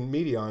leaving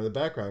media on in the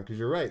background, because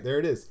you're right. There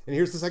it is. And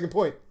here's the second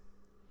point.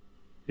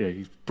 Yeah,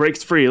 he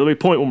breaks free. Let me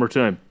point one more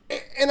time.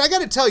 And I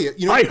got to tell you,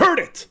 I heard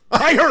it.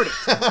 I heard it.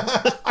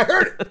 I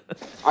heard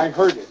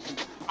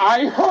it.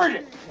 I heard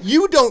it.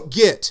 You don't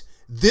get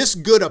this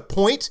good a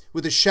point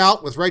with a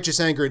shout with righteous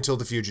anger until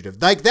The Fugitive.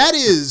 Like, that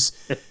is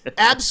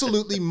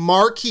absolutely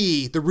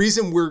marquee. The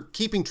reason we're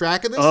keeping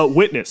track of this.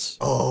 Witness.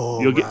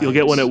 Oh, you'll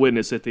get one at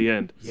Witness at the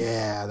end.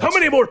 Yeah. How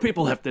many more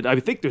people have to? I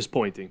think there's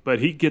pointing, but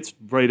he gets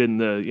right in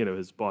the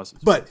his bosses.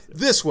 But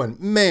this one,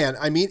 man,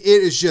 I mean, it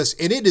is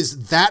just, and it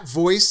is that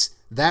voice,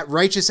 that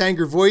righteous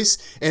anger voice,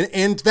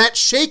 and that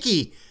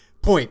shaky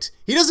point.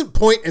 He doesn't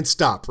point and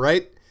stop,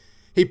 right?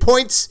 He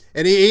points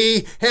and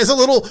he has a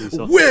little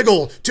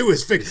wiggle to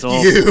his face.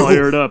 He's all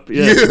fired up.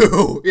 Yeah.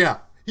 Yeah.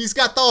 He's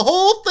got the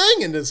whole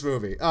thing in this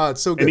movie.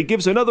 It's so good. And he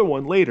gives another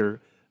one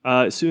later.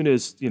 As soon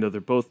as they're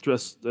both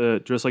dressed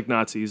like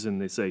Nazis, and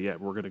they say, "Yeah,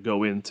 we're going to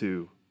go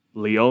into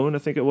Lyon, I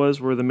think it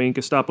was, where the main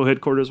Gestapo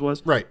headquarters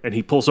was. Right. And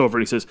he pulls over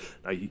and he says,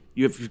 now,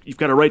 you've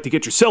got a right to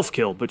get yourself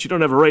killed, but you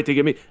don't have a right to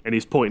get me. And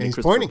he's pointing. And he's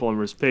Christopher pointing.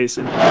 Plummer's face.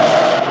 And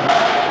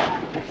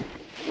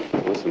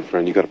Listen,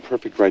 friend, you got a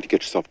perfect right to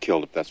get yourself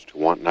killed if that's what you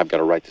want, and I've got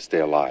a right to stay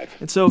alive.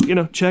 And so,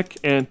 check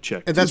and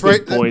check. And that's Two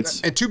right. big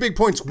points. And 2 big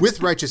points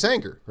with righteous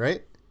anger,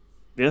 right?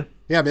 Yeah.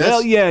 Yeah, I mean,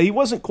 well, yeah, he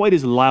wasn't quite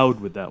as loud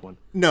with that one.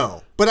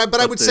 No, but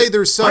I would say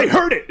there's some. I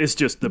heard it. It's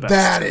just the best.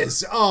 That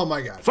is. Oh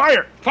my God.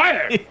 Fire!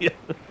 Fire! Yeah.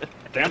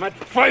 Damn it,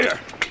 fire!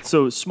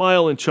 So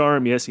smile and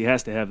charm. Yes, he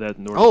has to have that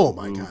in order Oh to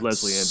my move God.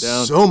 Leslie Ann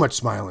down. So much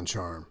smile and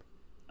charm.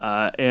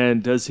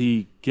 And does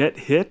he get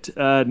hit?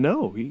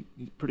 No, he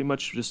pretty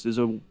much just is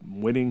a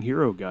winning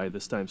hero guy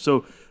this time.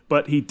 So,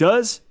 but he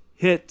does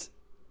hit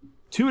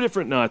 2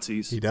 different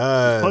Nazis. He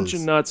does. He's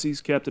punching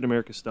Nazis, Captain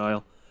America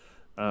style.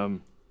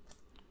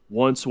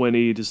 Once when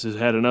he just has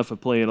had enough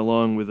of playing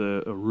along with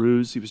a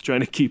ruse, he was trying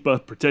to keep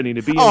up, pretending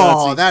to be a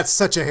Nazi. Oh, that's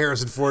such a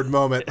Harrison Ford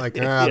moment. Like,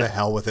 Yeah. the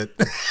hell with it.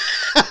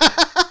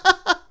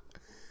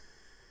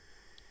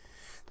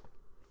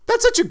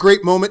 That's such a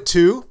great moment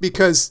too,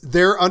 because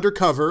they're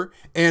undercover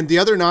and the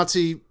other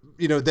Nazi,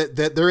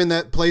 that they're in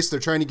that place. They're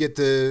trying to get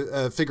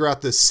figure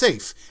out the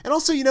safe. And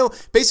also,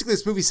 basically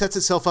this movie sets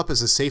itself up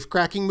as a safe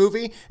cracking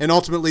movie. And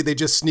ultimately they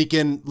just sneak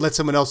in, let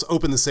someone else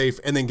open the safe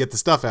and then get the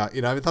stuff out.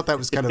 I thought that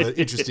was kind of an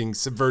interesting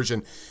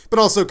subversion, but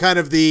also kind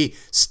of the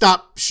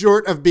stop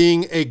short of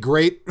being a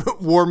great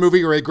war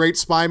movie or a great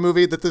spy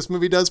movie that this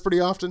movie does pretty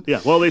often.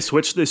 Yeah. Well, they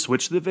switched the safes.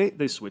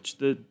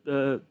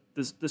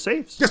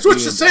 Yeah,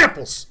 switch the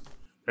samples.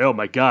 Oh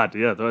my God!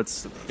 Yeah,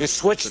 that's. You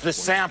switched the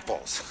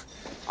samples.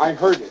 I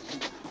heard it.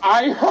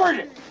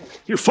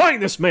 You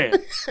find this man.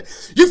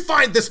 You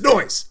find this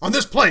noise on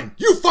this plane.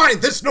 You find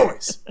this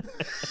noise.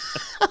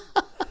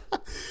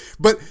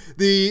 But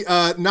the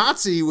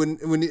Nazi, when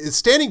is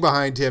standing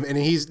behind him, and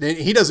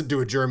he doesn't do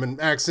a German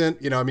accent.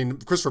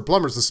 Christopher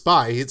Plummer's the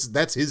spy.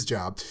 That's his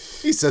job.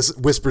 He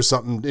whispers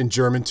something in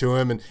German to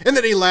him, and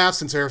then he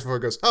laughs, and Harrison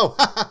Ford goes, "Oh,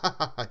 ha, ha,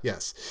 ha, ha,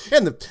 yes."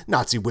 And the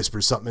Nazi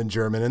whispers something in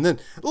German, and then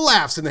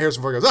laughs, and the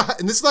Harrison Ford goes, "Ah,"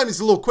 and this time he's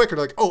a little quicker,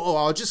 like, "Oh,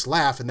 I'll just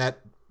laugh," and that.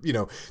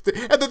 And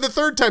then the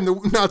third time the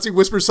Nazi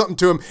whispers something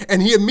to him,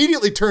 and he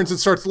immediately turns and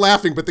starts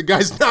laughing, but the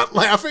guy's not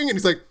laughing, and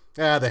he's like,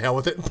 the hell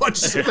with it, and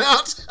punches him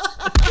out.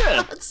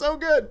 Yeah. It's so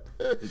good.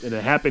 And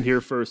it happened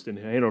here first in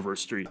Hanover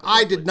Street.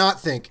 I did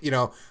not think,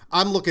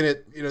 I'm looking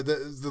at,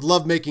 the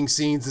lovemaking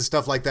scenes and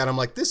stuff like that. I'm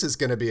like, this is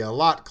going to be a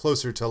lot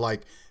closer to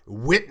like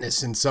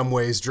Witness in some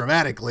ways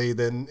dramatically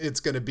than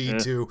it's going to be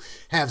to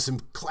have some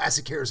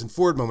classic Harrison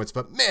Ford moments.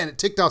 But man, it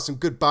ticked off some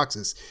good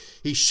boxes.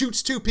 He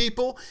shoots 2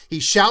 people. He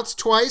shouts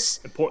twice.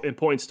 And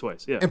points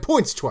twice. Yeah. And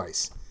points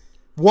twice.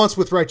 Once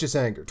with righteous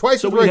anger.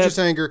 Twice with righteous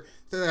anger.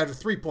 Out of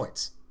 3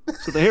 points.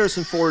 So the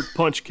Harrison Ford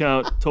punch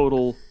count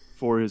total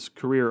for his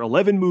career,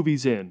 11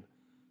 movies in,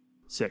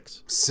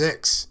 6.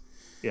 6.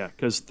 Yeah,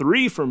 because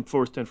 3 from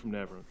Forrest 10 from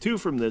Navarone, 2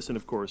 from this, and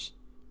of course,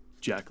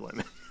 Jack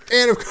Lemmon.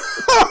 And of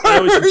I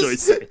always enjoy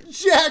saying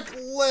Jack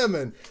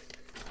Lemmon.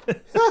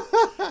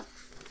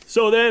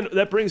 So then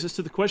that brings us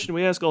to the question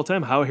we ask all the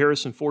time: how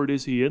Harrison Ford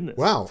is he in this?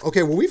 Wow.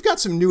 Okay. Well, we've got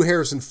some new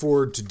Harrison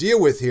Ford to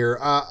deal with here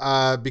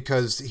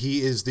because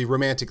he is the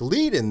romantic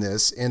lead in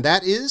this, and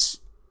that's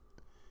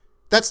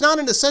not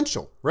an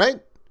essential,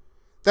 right?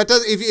 That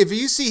does. If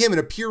you see him in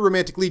a pure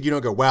romantic lead, you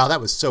don't go, "Wow, that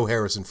was so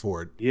Harrison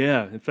Ford."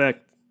 Yeah. In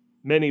fact,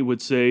 many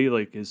would say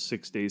like his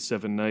 6 Days,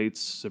 7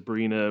 Nights,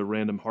 Sabrina,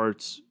 Random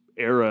Hearts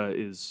era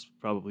is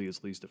probably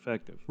his least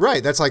effective.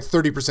 Right. That's like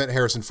 30%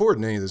 Harrison Ford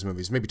in any of those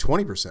movies, maybe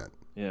 20%,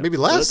 maybe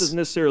less. So that doesn't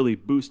necessarily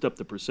boost up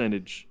the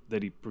percentage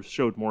that he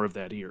showed more of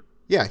that here.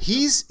 Yeah,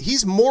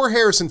 he's more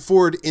Harrison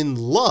Ford in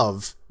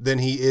Love than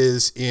he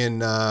is in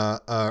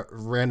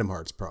Random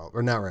Hearts, probably,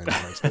 or not Random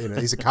Hearts.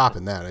 He's a cop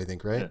in that, I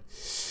think, right? Yeah.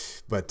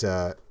 But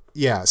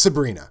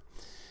Sabrina.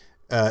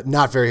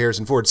 Not very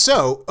Harrison Ford.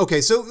 So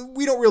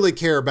we don't really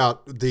care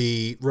about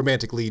the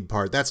romantic lead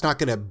part. That's not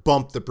going to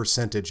bump the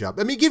percentage up.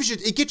 I mean,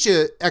 it gets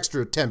you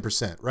extra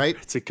 10%,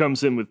 right? It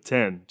comes in with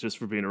 10 just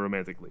for being a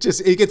romantic lead.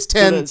 It gets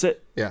 10.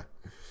 Yeah.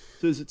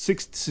 So is it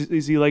 6?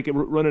 Is he like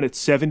running at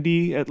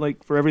 70 at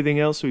like for everything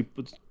else? So he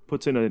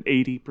puts in an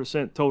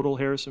 80% total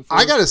Harrison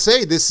Ford. I gotta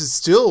say, this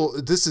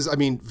is. I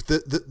mean,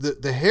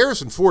 the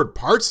Harrison Ford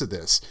parts of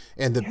this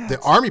and the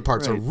Army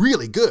parts are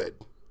really good.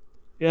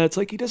 Yeah, it's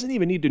like he doesn't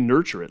even need to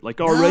nurture it. Like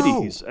already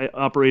he's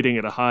operating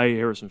at a high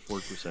Harrison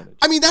Ford percentage.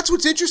 I mean, that's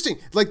what's interesting.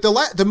 Like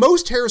the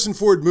most Harrison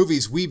Ford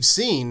movies we've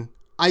seen,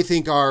 I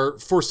think, are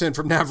Forrest 10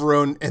 from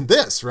Navarone and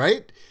this,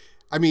 right?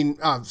 I mean,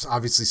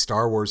 obviously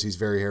Star Wars, he's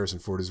very Harrison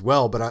Ford as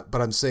well. But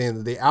I'm saying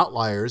that the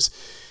outliers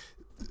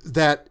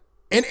that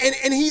and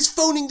he's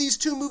phoning these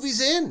 2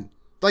 movies in,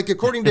 like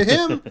according to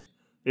him.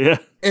 Yeah.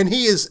 And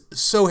he is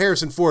so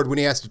Harrison Ford when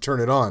he has to turn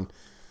it on.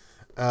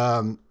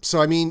 So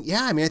I mean,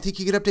 I think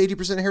you get up to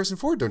 80% Harrison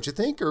Ford, don't you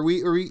think? Are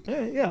we?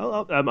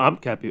 Yeah. I'm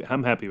happy.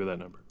 I'm happy with that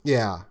number.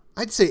 Yeah,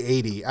 I'd say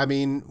 80. I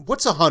mean,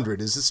 what's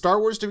 100? Is it Star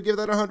Wars? Do we give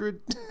that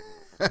 100?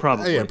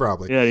 Probably. Yeah,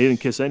 probably. Yeah, he didn't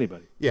kiss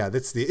anybody. Yeah,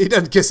 he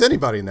doesn't kiss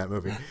anybody in that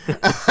movie.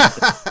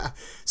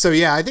 So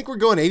yeah, I think we're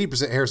going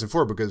 80% Harrison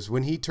Ford because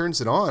when he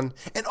turns it on,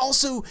 and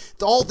also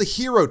all the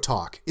hero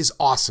talk is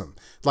awesome.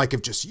 Like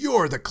if just,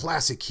 you're the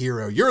classic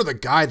hero. You're the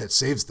guy that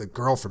saves the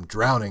girl from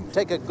drowning.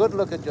 Take a good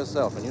look at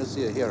yourself and you'll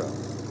see a hero.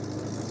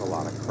 That's a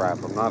lot of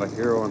crap. I'm not a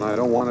hero and I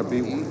don't want to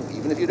be one.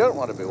 Even if you don't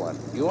want to be one,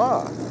 you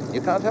are.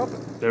 You can't help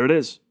it. There it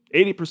is.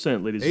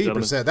 80%, ladies and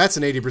gentlemen. 80%. That's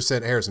an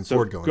 80% Harrison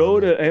Ford going on.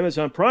 Go to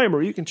Amazon Prime,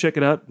 or you can check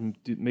it out and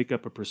make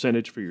up a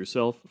percentage for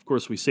yourself. Of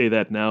course, we say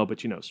that now, but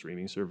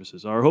streaming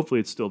services are. Hopefully,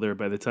 it's still there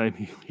by the time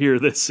you hear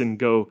this and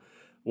go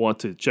want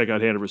to check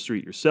out Hanover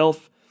Street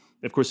yourself.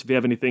 Of course, if you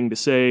have anything to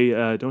say,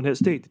 don't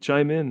hesitate to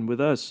chime in with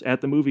us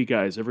at The Movie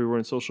Guys, everywhere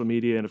on social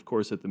media, and of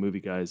course at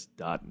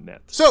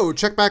themovieguys.net. So,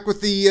 check back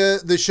with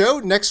the show.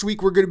 Next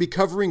week, we're going to be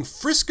covering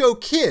Frisco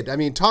Kid. I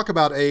mean, talk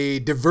about a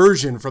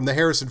diversion from the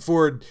Harrison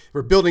Ford.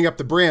 We're building up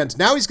the brand.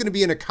 Now he's going to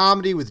be in a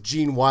comedy with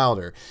Gene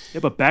Wilder. Yeah,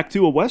 but back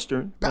to a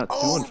Western. Not too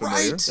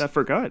unfamiliar. Right. I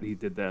forgot he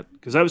did that.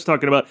 Because I was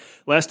talking about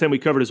last time we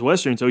covered his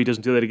Western, so he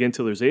doesn't do that again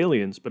until there's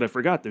Aliens, but I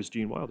forgot there's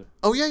Gene Wilder.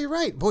 Oh, yeah, you're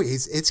right. Boy,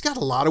 it's got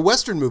a lot of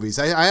Western movies.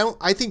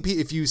 I think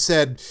if you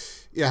said,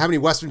 how many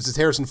Westerns has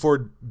Harrison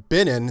Ford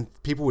been in,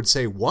 people would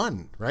say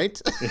 1,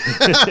 right?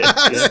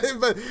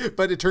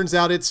 but it turns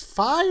out it's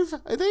 5,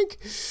 I think.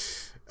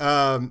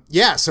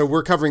 So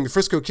we're covering the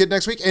Frisco Kid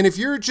next week. And if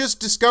you're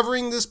just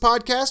discovering this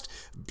podcast,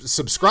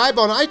 subscribe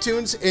on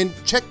iTunes and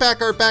check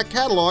back our back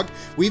catalog.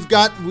 We've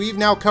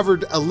now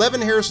covered 11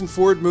 Harrison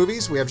Ford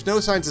movies. We have no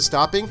signs of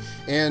stopping.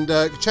 And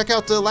check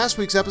out last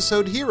week's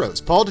episode,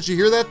 Heroes. Paul, did you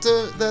hear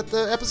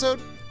that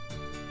episode?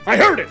 I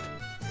heard it.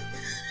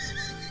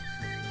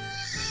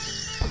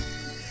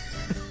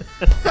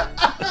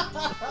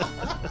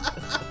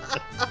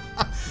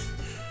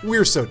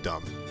 We're so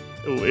dumb.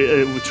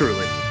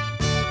 Truly.